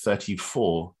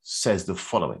 12:34 says the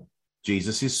following.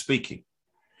 Jesus is speaking.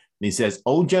 And he says,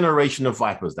 O generation of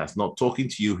vipers, that's not talking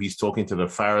to you. He's talking to the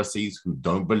Pharisees who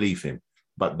don't believe him.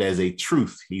 But there's a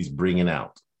truth he's bringing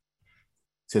out.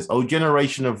 It says, O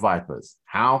generation of vipers,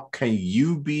 how can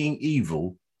you, being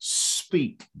evil,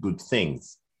 speak good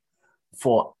things?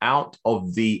 For out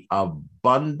of the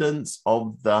abundance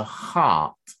of the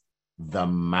heart, the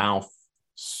mouth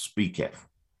speaketh.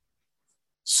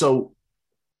 So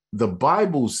the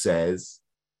Bible says,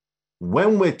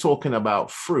 when we're talking about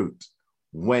fruit,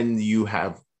 when you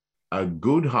have a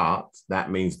good heart, that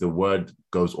means the word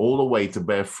goes all the way to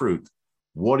bear fruit.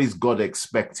 What is God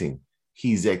expecting?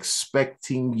 He's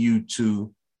expecting you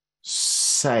to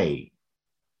say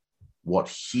what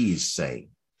he is saying,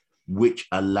 which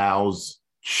allows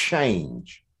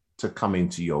change to come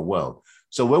into your world.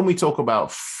 So when we talk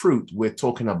about fruit, we're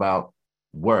talking about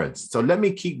words. So let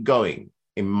me keep going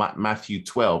in Matthew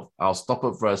 12. I'll stop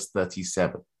at verse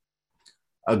 37.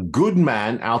 A good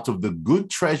man out of the good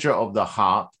treasure of the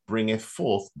heart bringeth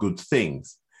forth good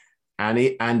things, and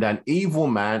an evil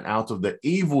man out of the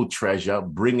evil treasure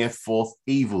bringeth forth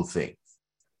evil things.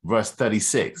 Verse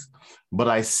 36, but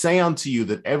I say unto you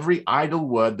that every idle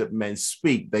word that men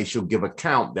speak, they shall give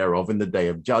account thereof in the day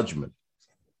of judgment.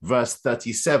 Verse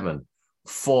 37,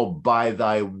 for by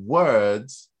thy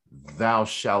words thou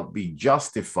shalt be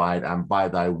justified, and by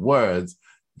thy words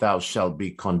thou shalt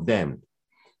be condemned.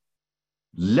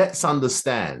 Let's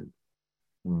understand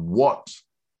what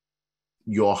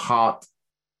your heart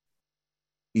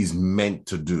is meant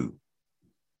to do.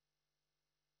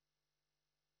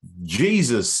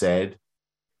 Jesus said,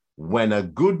 when a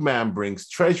good man brings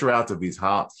treasure out of his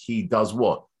heart, he does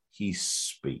what? He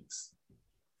speaks.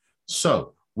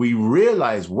 So we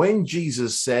realize when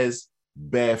Jesus says,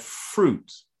 bear fruit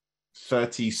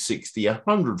 30, 60,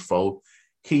 100-fold,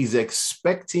 he's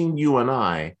expecting you and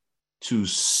I to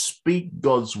speak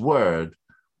God's word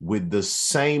with the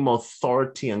same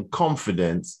authority and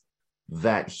confidence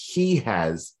that he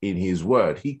has in his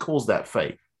word. He calls that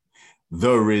faith.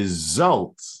 The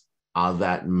results are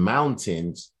that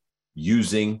mountains,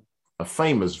 using a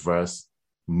famous verse,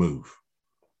 move.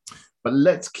 But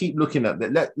let's keep looking at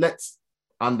that. Let's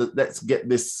get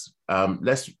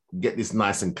this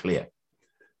nice and clear.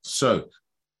 So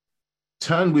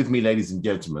turn with me, ladies and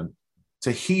gentlemen,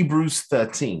 to Hebrews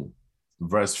 13,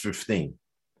 verse 15.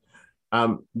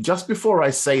 Just before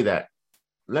I say that,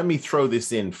 let me throw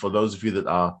this in for those of you that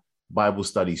are Bible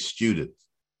study students.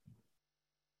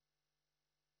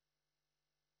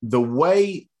 The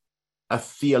way a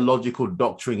theological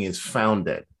doctrine is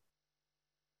founded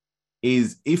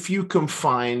is if you can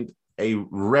find a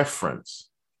reference,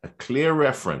 a clear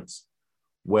reference,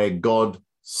 where God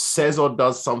says or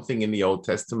does something in the Old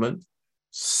Testament,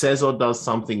 says or does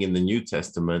something in the New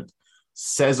Testament,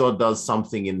 says or does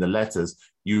something in the letters,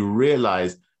 you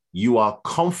realize you are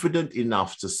confident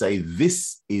enough to say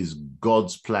this is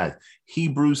God's plan.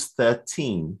 Hebrews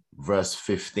 13, verse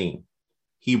 15.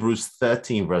 Hebrews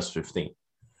 13, verse 15.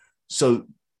 So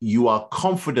you are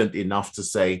confident enough to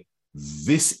say,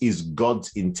 this is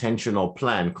God's intentional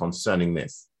plan concerning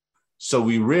this. So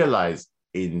we realize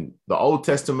in the Old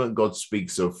Testament, God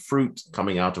speaks of fruit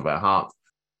coming out of our heart.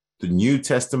 The New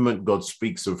Testament, God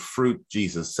speaks of fruit.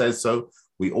 Jesus says so.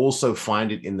 We also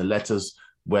find it in the letters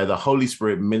where the Holy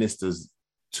Spirit ministers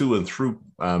to and through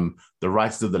the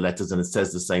writers of the letters, and it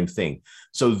says the same thing.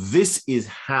 So this is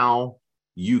how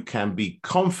you can be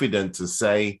confident to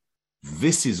say,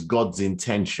 this is God's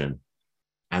intention,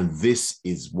 and this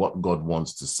is what God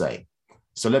wants to say.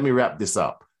 So let me wrap this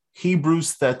up.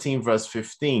 Hebrews 13, verse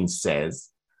 15 says,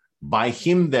 by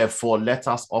him, therefore, let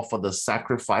us offer the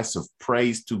sacrifice of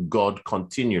praise to God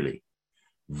continually.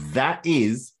 That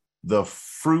is the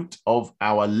fruit of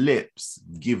our lips,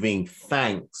 giving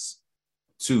thanks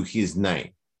to his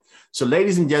name. So,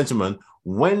 ladies and gentlemen,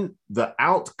 when the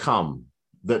outcome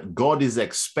that God is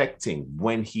expecting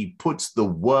when he puts the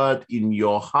word in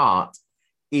your heart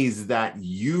is that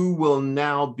you will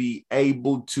now be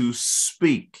able to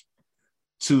speak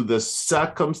to the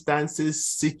circumstances,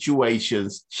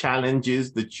 situations,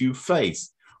 challenges that you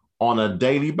face on a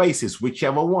daily basis,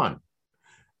 whichever one.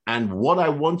 And what I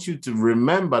want you to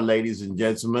remember, ladies and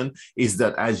gentlemen, is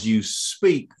that as you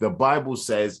speak, the Bible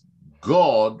says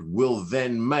God will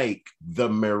then make the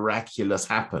miraculous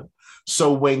happen.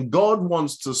 So when God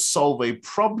wants to solve a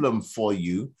problem for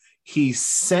you, he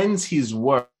sends his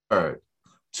word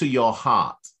to your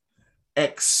heart,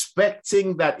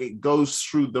 expecting that it goes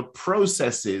through the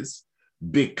processes,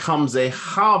 becomes a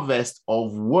harvest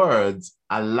of words,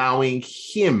 allowing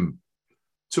him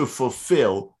to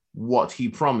fulfill what he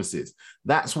promises.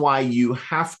 That's why you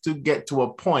have to get to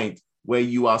a point where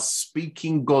you are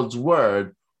speaking God's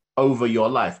word over your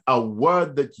life, a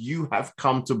word that you have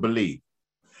come to believe.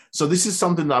 So this is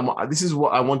something that this is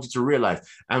what I want you to realize.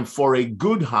 And for a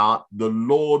good heart, the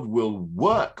Lord will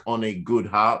work on a good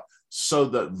heart so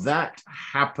that that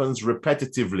happens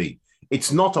repetitively.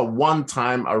 It's not a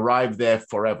one-time arrive there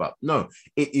forever. No,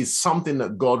 it is something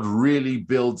that God really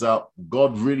builds up.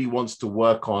 God really wants to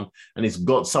work on, and it's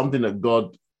got something that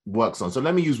God works on. So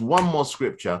let me use one more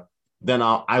scripture, then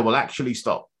I will actually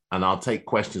stop and I'll take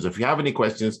questions. If you have any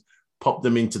questions, pop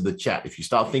them into the chat. If you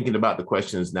start thinking about the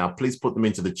questions now, please put them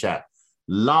into the chat.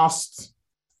 Last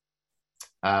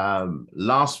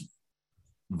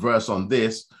verse on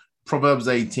this, Proverbs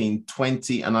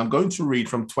 18:20, and I'm going to read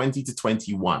from 20 to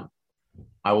 21.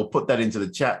 I will put that into the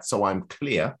chat so I'm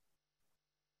clear.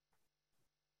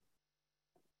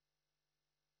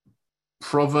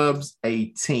 Proverbs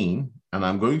 18, and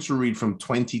I'm going to read from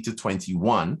 20 to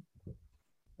 21.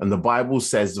 And the Bible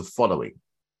says the following: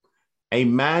 a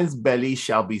man's belly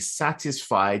shall be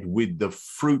satisfied with the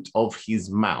fruit of his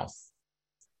mouth,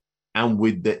 and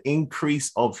with the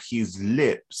increase of his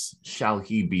lips shall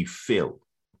he be filled.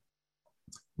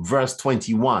 Verse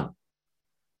 21,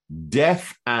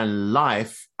 death and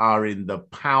life are in the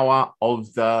power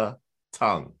of the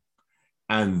tongue,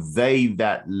 and they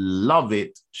that love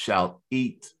it shall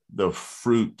eat the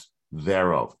fruit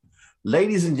thereof.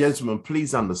 Ladies and gentlemen,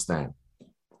 please understand,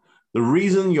 the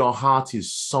reason your heart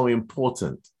is so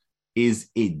important is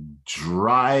it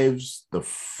drives the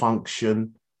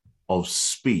function of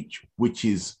speech, which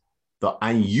is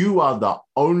and you are the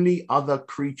only other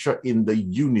creature in the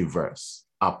universe,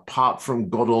 apart from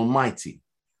God Almighty,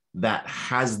 that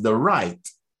has the right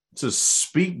to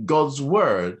speak God's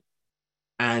word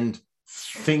and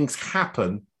things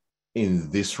happen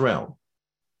in this realm.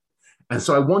 And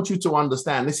so I want you to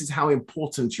understand this is how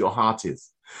important your heart is.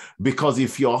 Because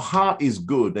if your heart is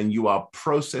good and you are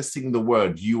processing the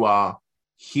word, you are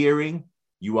hearing,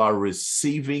 you are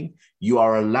receiving, you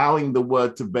are allowing the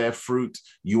word to bear fruit,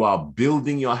 you are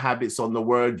building your habits on the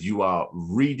word, you are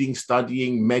reading,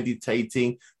 studying,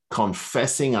 meditating,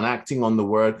 confessing and acting on the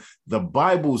word. The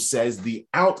Bible says the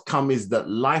outcome is that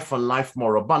life and life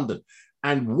more abundant.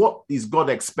 And what is God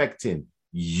expecting?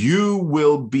 You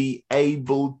will be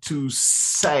able to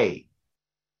say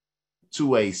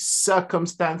to a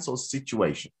circumstance or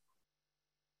situation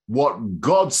what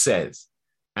God says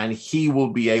and he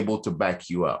will be able to back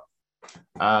you up.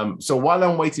 So while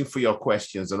I'm waiting for your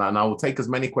questions, and I will take as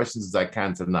many questions as I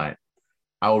can tonight,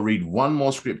 I'll read one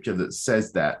more scripture that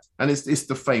says that, and it's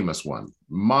the famous one,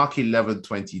 Mark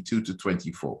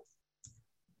 11:22-24.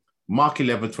 Mark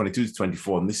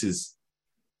 11:22-24, and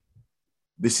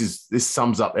this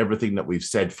sums up everything that we've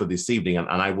said for this evening, and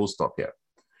I will stop here.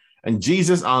 And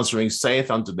Jesus answering saith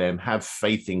unto them, have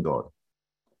faith in God.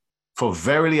 For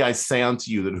verily I say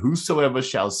unto you that whosoever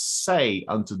shall say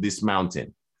unto this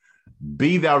mountain,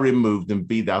 be thou removed and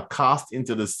be thou cast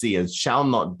into the sea, and shall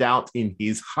not doubt in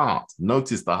his heart.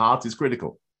 Notice the heart is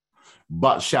critical.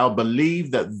 But shall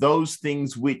believe that those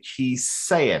things which he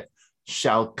saith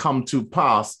shall come to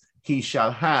pass, he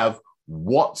shall have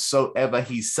whatsoever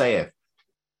he saith.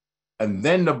 And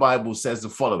then the Bible says the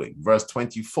following, verse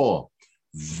 24.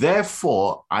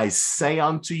 Therefore I say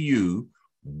unto you,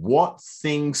 what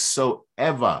things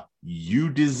soever you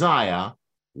desire,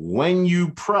 when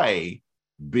you pray,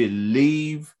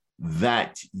 believe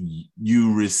that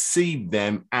you receive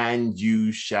them and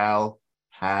you shall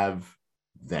have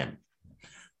them.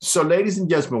 So, ladies and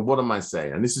gentlemen, what am I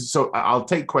saying? And this is so, I'll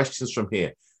take questions from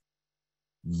here.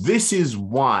 This is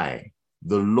why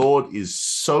the Lord is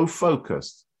so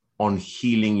focused on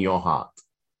healing your heart,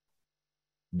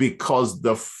 because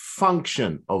the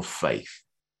function of faith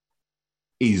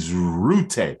is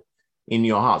rooted in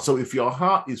your heart. So if your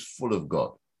heart is full of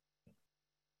God,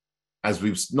 as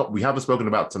we haven't spoken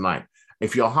about tonight,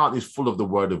 if your heart is full of the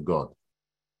word of God,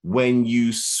 when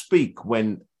you speak,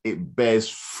 when it bears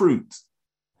fruit,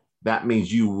 that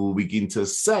means you will begin to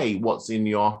say what's in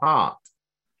your heart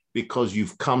because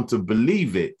you've come to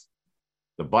believe it.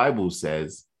 The Bible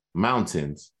says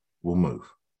mountains will move.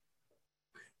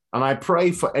 And I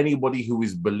pray for anybody who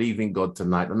is believing God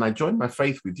tonight, and I join my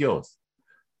faith with yours,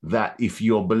 that if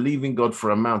you're believing God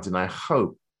for a mountain, I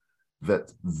hope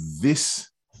that this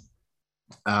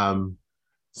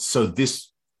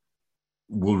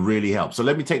will really help. So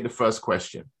let me take the first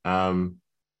question.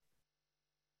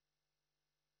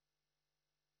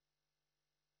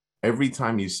 Every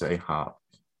time you say heart.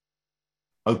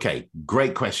 Okay,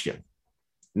 great question.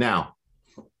 Now,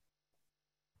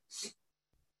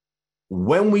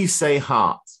 when we say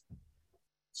heart,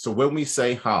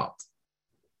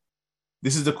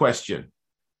 this is the question.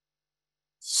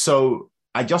 So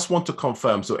I just want to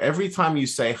confirm. So every time you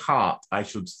say heart, I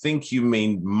should think you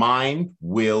mean mind,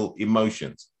 will,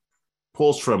 emotions.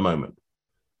 Pause for a moment.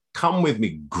 Come with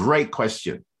me. Great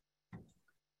question.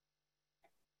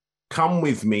 Come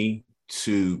with me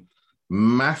to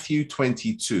Matthew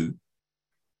 22.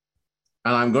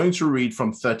 And I'm going to read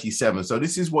from 37. So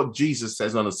this is what Jesus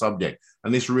says on the subject.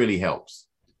 And this really helps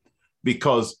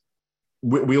because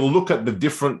we'll look at the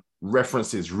different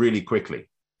references really quickly.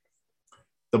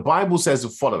 The Bible says the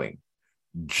following.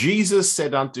 Jesus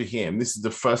said unto him, this is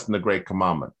the first and the great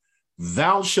commandment,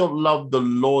 thou shalt love the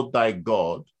Lord thy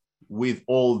God with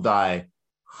all thy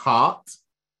heart,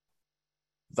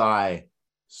 thy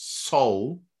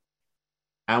soul,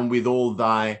 and with all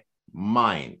thy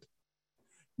mind.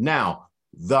 Now,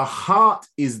 the heart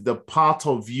is the part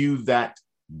of you that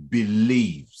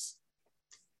believes.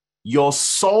 Your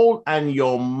soul and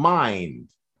your mind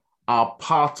are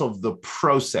part of the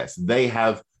process. They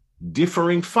have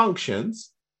differing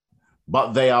functions,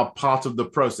 but they are part of the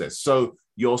process. So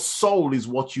your soul is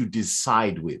what you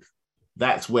decide with.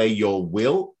 That's where your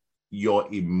will, your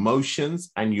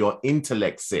emotions, and your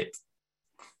intellect sit.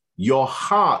 Your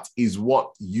heart is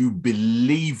what you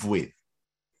believe with.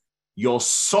 Your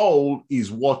soul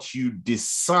is what you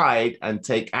decide and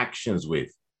take actions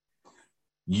with.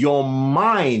 Your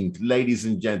mind, ladies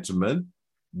and gentlemen,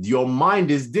 your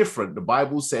mind is different. The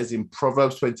Bible says in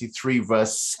Proverbs 23,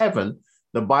 verse 7,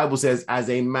 the Bible says, as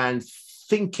a man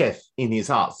thinketh in his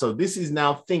heart. So this is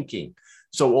now thinking.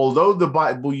 So although the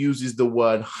Bible uses the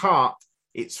word heart,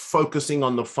 it's focusing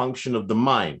on the function of the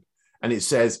mind. And it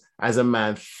says, as a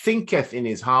man thinketh in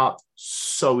his heart,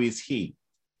 so is he.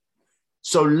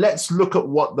 So let's look at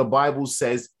what the Bible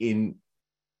says in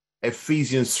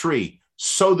Ephesians 3,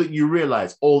 so that you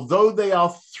realize, although they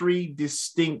are three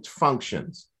distinct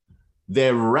functions,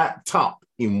 they're wrapped up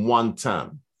in one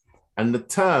term. And the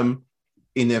term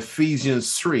in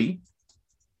Ephesians 3,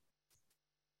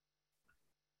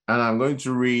 and I'm going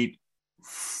to read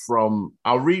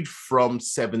I'll read from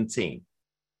 17.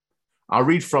 I'll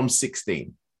read from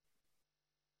 16.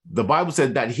 The Bible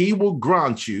said that he will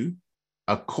grant you,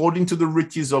 according to the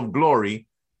riches of glory,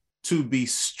 to be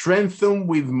strengthened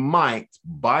with might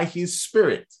by his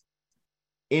Spirit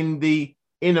in the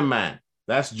inner man.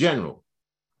 That's general.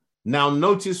 Now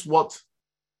notice what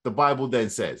the Bible then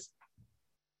says.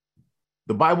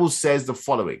 The Bible says the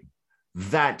following,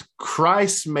 that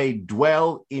Christ may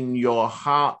dwell in your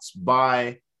hearts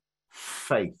by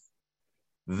faith,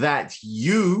 that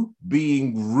you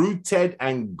being rooted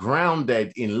and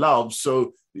grounded in love,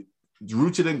 so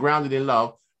rooted and grounded in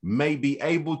love, may be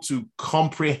able to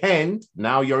comprehend,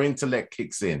 now your intellect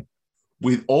kicks in,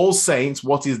 with all saints,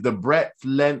 what is the breadth,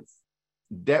 length,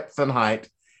 depth, and height,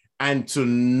 and to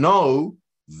know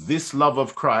this love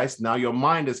of Christ, now your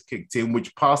mind has kicked in,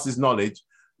 which passes knowledge,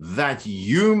 that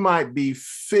you might be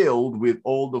filled with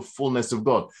all the fullness of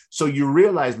God. So you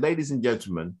realize, ladies and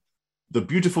gentlemen, the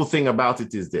beautiful thing about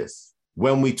it is this.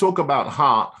 When we talk about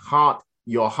heart,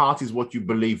 your heart is what you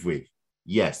believe with.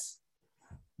 Yes.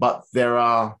 But there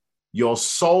are your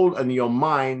soul and your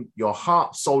mind, your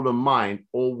heart, soul, and mind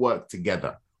all work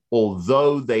together,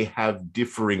 although they have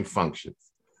differing functions.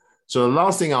 So the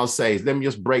last thing I'll say is, let me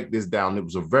just break this down. It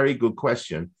was a very good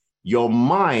question. Your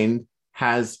mind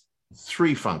has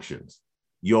three functions.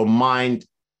 Your mind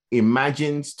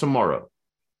imagines tomorrow,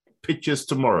 pictures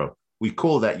tomorrow. We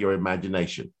call that your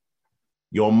imagination.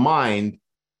 Your mind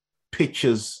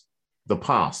pictures the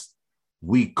past.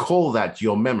 We call that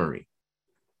your memory.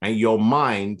 And your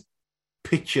mind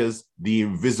pictures the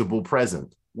invisible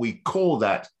present. We call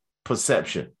that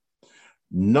perception.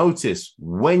 Notice,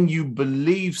 when you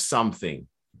believe something,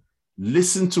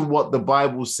 listen to what the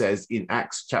Bible says in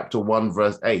Acts chapter 1,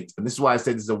 verse 8. And this is why I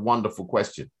said this is a wonderful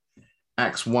question.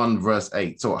 Acts 1, verse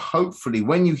 8. So hopefully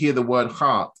when you hear the word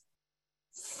heart,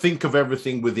 think of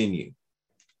everything within you.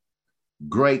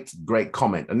 Great, great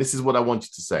comment. And this is what I want you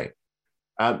to say.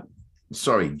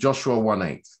 Joshua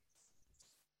 1:8.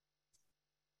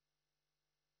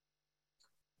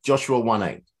 Joshua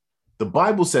 1:8. The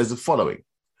Bible says the following,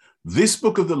 this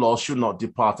book of the law shall not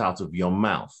depart out of your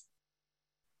mouth,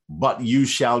 but you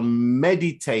shall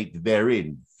meditate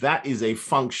therein. That is a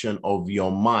function of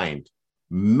your mind.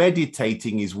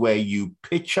 Meditating is where you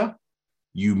picture,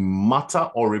 you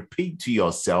mutter or repeat to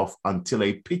yourself until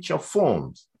a picture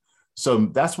forms. So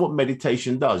that's what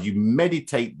meditation does. You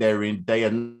meditate therein day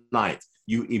and night.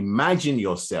 You imagine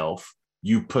yourself,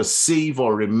 you perceive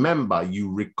or remember,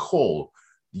 you recall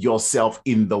yourself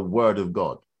in the word of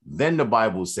God. Then the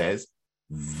Bible says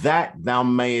that thou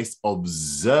mayest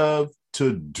observe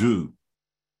to do.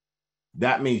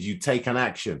 That means you take an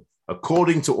action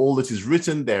according to all that is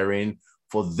written therein,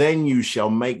 for then you shall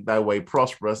make thy way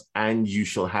prosperous and you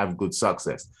shall have good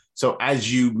success. So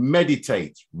as you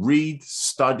meditate, read,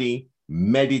 study,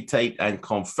 meditate, and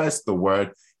confess the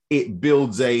word, it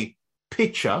builds a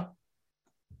picture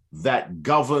that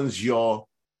governs your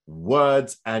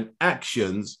words and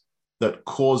actions that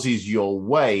causes your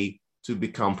way to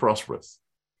become prosperous.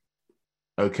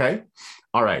 Okay?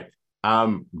 All right.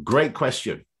 Great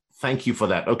question. Thank you for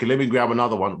that. Okay, let me grab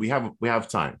another one. We have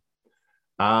time.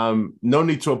 No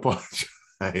need to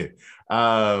apologize.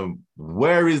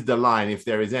 Where is the line, if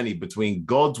there is any, between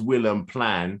God's will and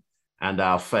plan and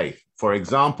our faith? For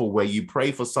example, where you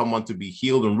pray for someone to be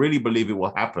healed and really believe it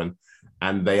will happen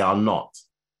and they are not.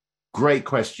 Great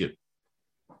question.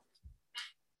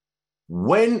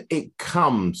 When it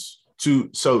comes to,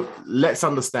 so let's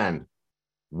understand,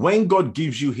 when God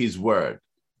gives you his word,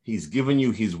 he's given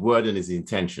you his word and his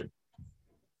intention,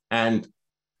 and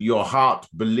your heart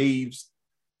believes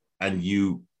and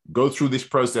you go through this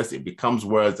process, it becomes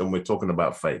words, and we're talking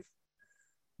about faith.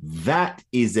 That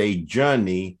is a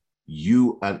journey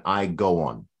you and I go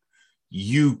on.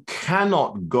 You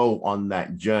cannot go on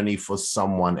that journey for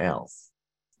someone else.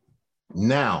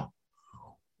 Now,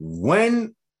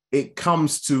 when it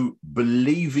comes to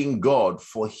believing God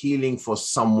for healing for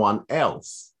someone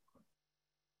else,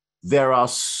 there are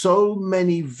so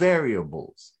many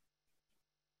variables.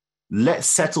 Let's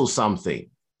settle something.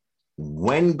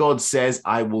 When God says,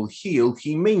 I will heal,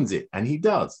 he means it, and he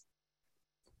does.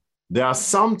 There are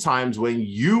some times when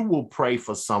you will pray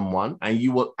for someone and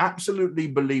you will absolutely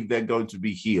believe they're going to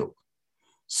be healed.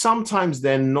 Sometimes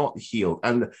they're not healed,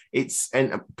 and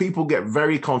people get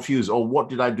very confused. Oh, what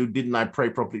did I do? Didn't I pray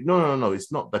properly? No,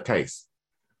 it's not the case.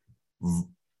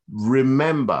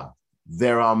 Remember,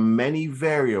 there are many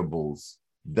variables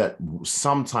that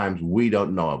sometimes we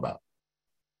don't know about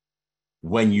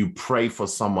when you pray for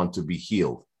someone to be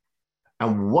healed.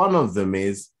 And one of them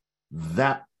is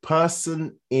that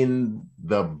person in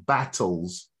the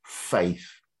battle's faith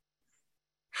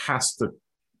has to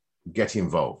get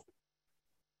involved.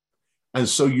 And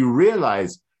so you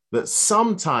realize that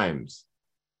sometimes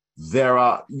there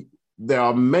are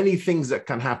many things that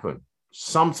can happen.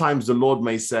 Sometimes the Lord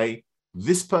may say,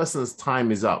 this person's time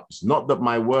is up. It's not that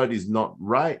my word is not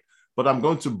right, but I'm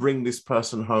going to bring this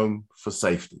person home for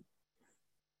safety.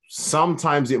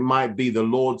 Sometimes it might be the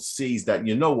Lord sees that,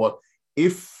 you know what,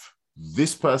 if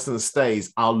this person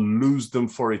stays, I'll lose them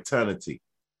for eternity.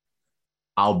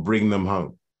 I'll bring them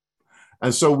home.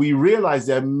 And so we realize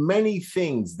there are many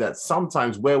things that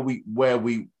sometimes where we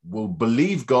will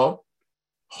believe God,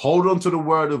 hold on to the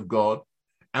word of God,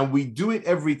 and we do it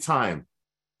every time.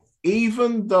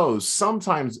 Even though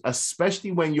sometimes,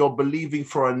 especially when you're believing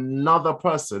for another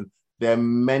person, there are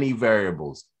many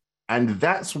variables. And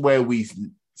that's where we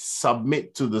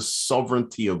submit to the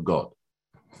sovereignty of God.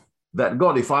 That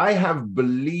God, if I have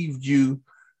believed you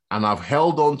and I've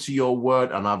held on to your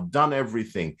word and I've done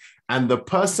everything, and the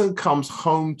person comes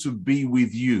home to be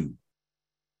with you,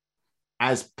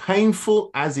 as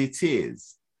painful as it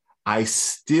is, I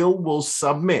still will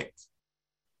submit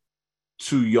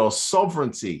to your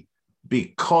sovereignty,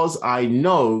 because I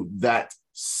know that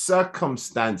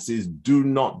circumstances do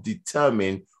not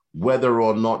determine whether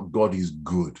or not God is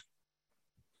good.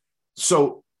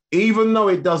 So even though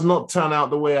it does not turn out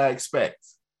the way I expect,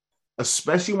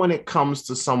 especially when it comes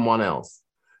to someone else,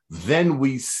 then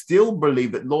we still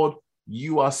believe that, Lord,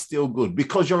 you are still good,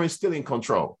 because you're still in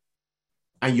control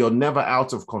and you're never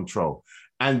out of control.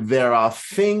 And there are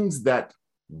things that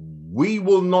we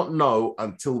will not know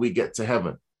until we get to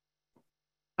heaven.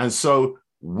 And so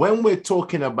when we're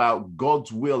talking about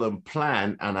God's will and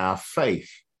plan and our faith,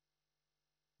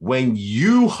 when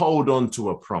you hold on to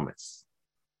a promise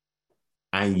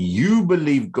and you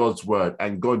believe God's word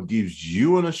and God gives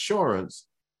you an assurance,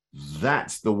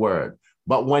 that's the word.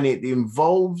 But when it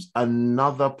involves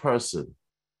another person,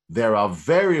 there are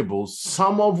variables,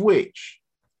 some of which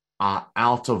are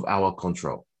out of our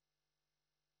control.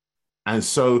 And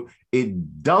so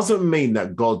it doesn't mean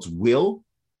that God's will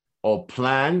or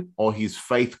plan or his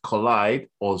faith collide,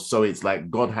 or so it's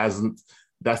like God hasn't,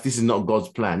 this is not God's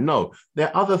plan. No, there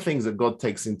are other things that God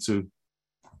takes into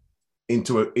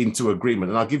agreement.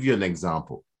 And I'll give you an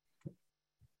example.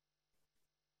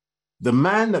 The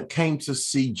man that came to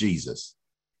see Jesus,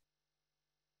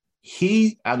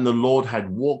 he and the Lord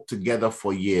had walked together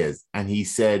for years, and he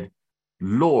said,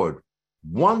 Lord,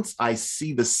 once I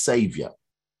see the Savior,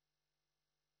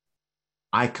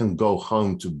 I can go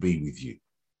home to be with you.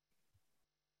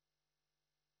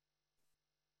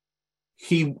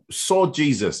 He saw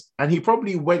Jesus and he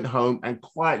probably went home and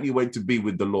quietly went to be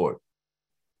with the Lord.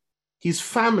 His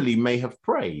family may have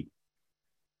prayed,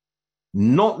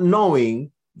 not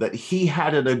knowing that he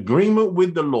had an agreement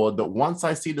with the Lord that once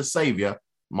I see the Savior,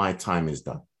 my time is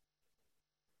done.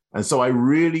 And so I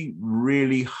really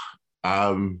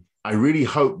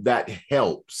hope that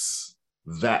helps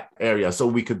that area so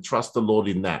we can trust the Lord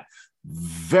in that.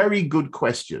 Very good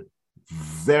question.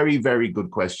 Very, very good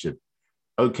question.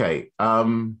 Okay.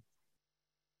 All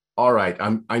right.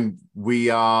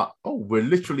 We're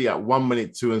literally at 1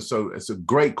 minute too. And so it's a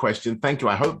great question. Thank you.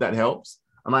 I hope that helps.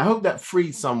 And I hope that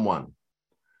frees someone,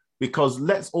 because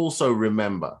let's also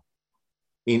remember,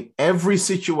 in every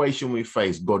situation we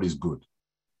face, God is good.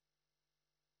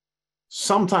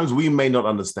 Sometimes we may not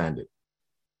understand it.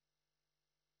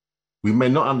 We may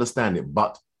not understand it,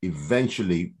 but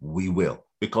eventually we will,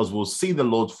 because we'll see the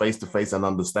Lord face to face and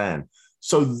understand.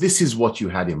 So this is what you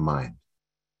had in mind.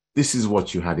 This is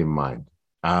what you had in mind.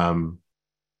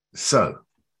 So,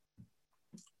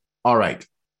 all right.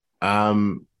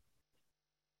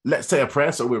 Let's say a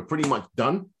prayer. So we're pretty much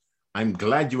done. I'm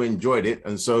glad you enjoyed it.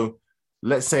 And so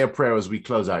let's say a prayer as we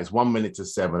close out. It's 1 minute to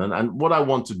 7. And what I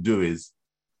want to do is,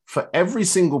 for every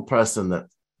single person that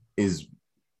is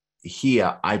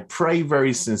here, I pray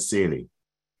very sincerely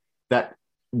that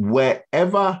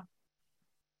wherever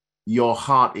your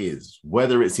heart is,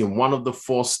 whether it's in one of the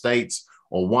 4 states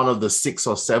or one of the 6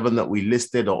 or 7 that we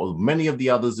listed, or many of the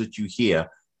others that you hear,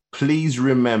 please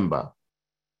remember,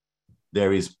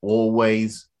 there is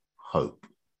always hope.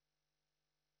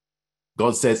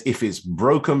 God says, if it's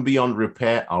broken beyond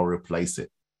repair, I'll replace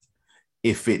it.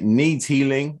 If it needs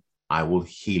healing, I will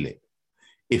heal it.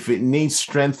 If it needs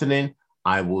strengthening,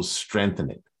 I will strengthen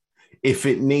it. If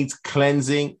it needs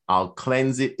cleansing, I'll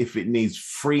cleanse it. If it needs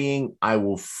freeing, I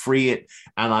will free it.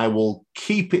 And I will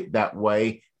keep it that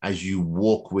way as you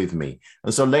walk with me.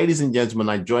 And so, ladies and gentlemen,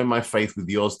 I join my faith with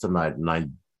yours tonight, and I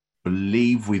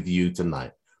believe with you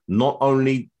tonight. Not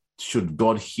only should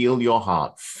God heal your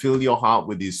heart, fill your heart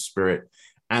with his spirit,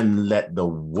 and let the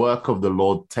work of the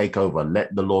Lord take over.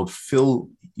 Let the Lord fill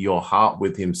your heart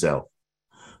with himself.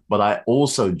 But I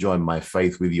also join my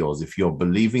faith with yours. If you're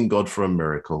believing God for a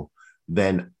miracle,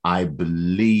 then I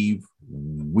believe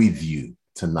with you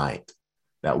tonight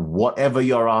that whatever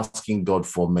you're asking God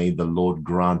for, may the Lord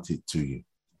grant it to you.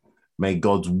 May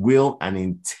God's will and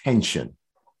intention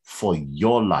for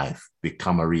your life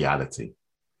become a reality.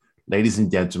 Ladies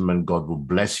and gentlemen, God will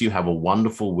bless you. Have a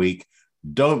wonderful week.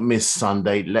 Don't miss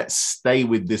Sunday. Let's stay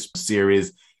with this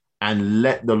series and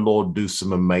let the Lord do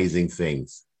some amazing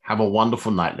things. Have a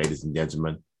wonderful night, ladies and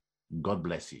gentlemen. God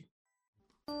bless you.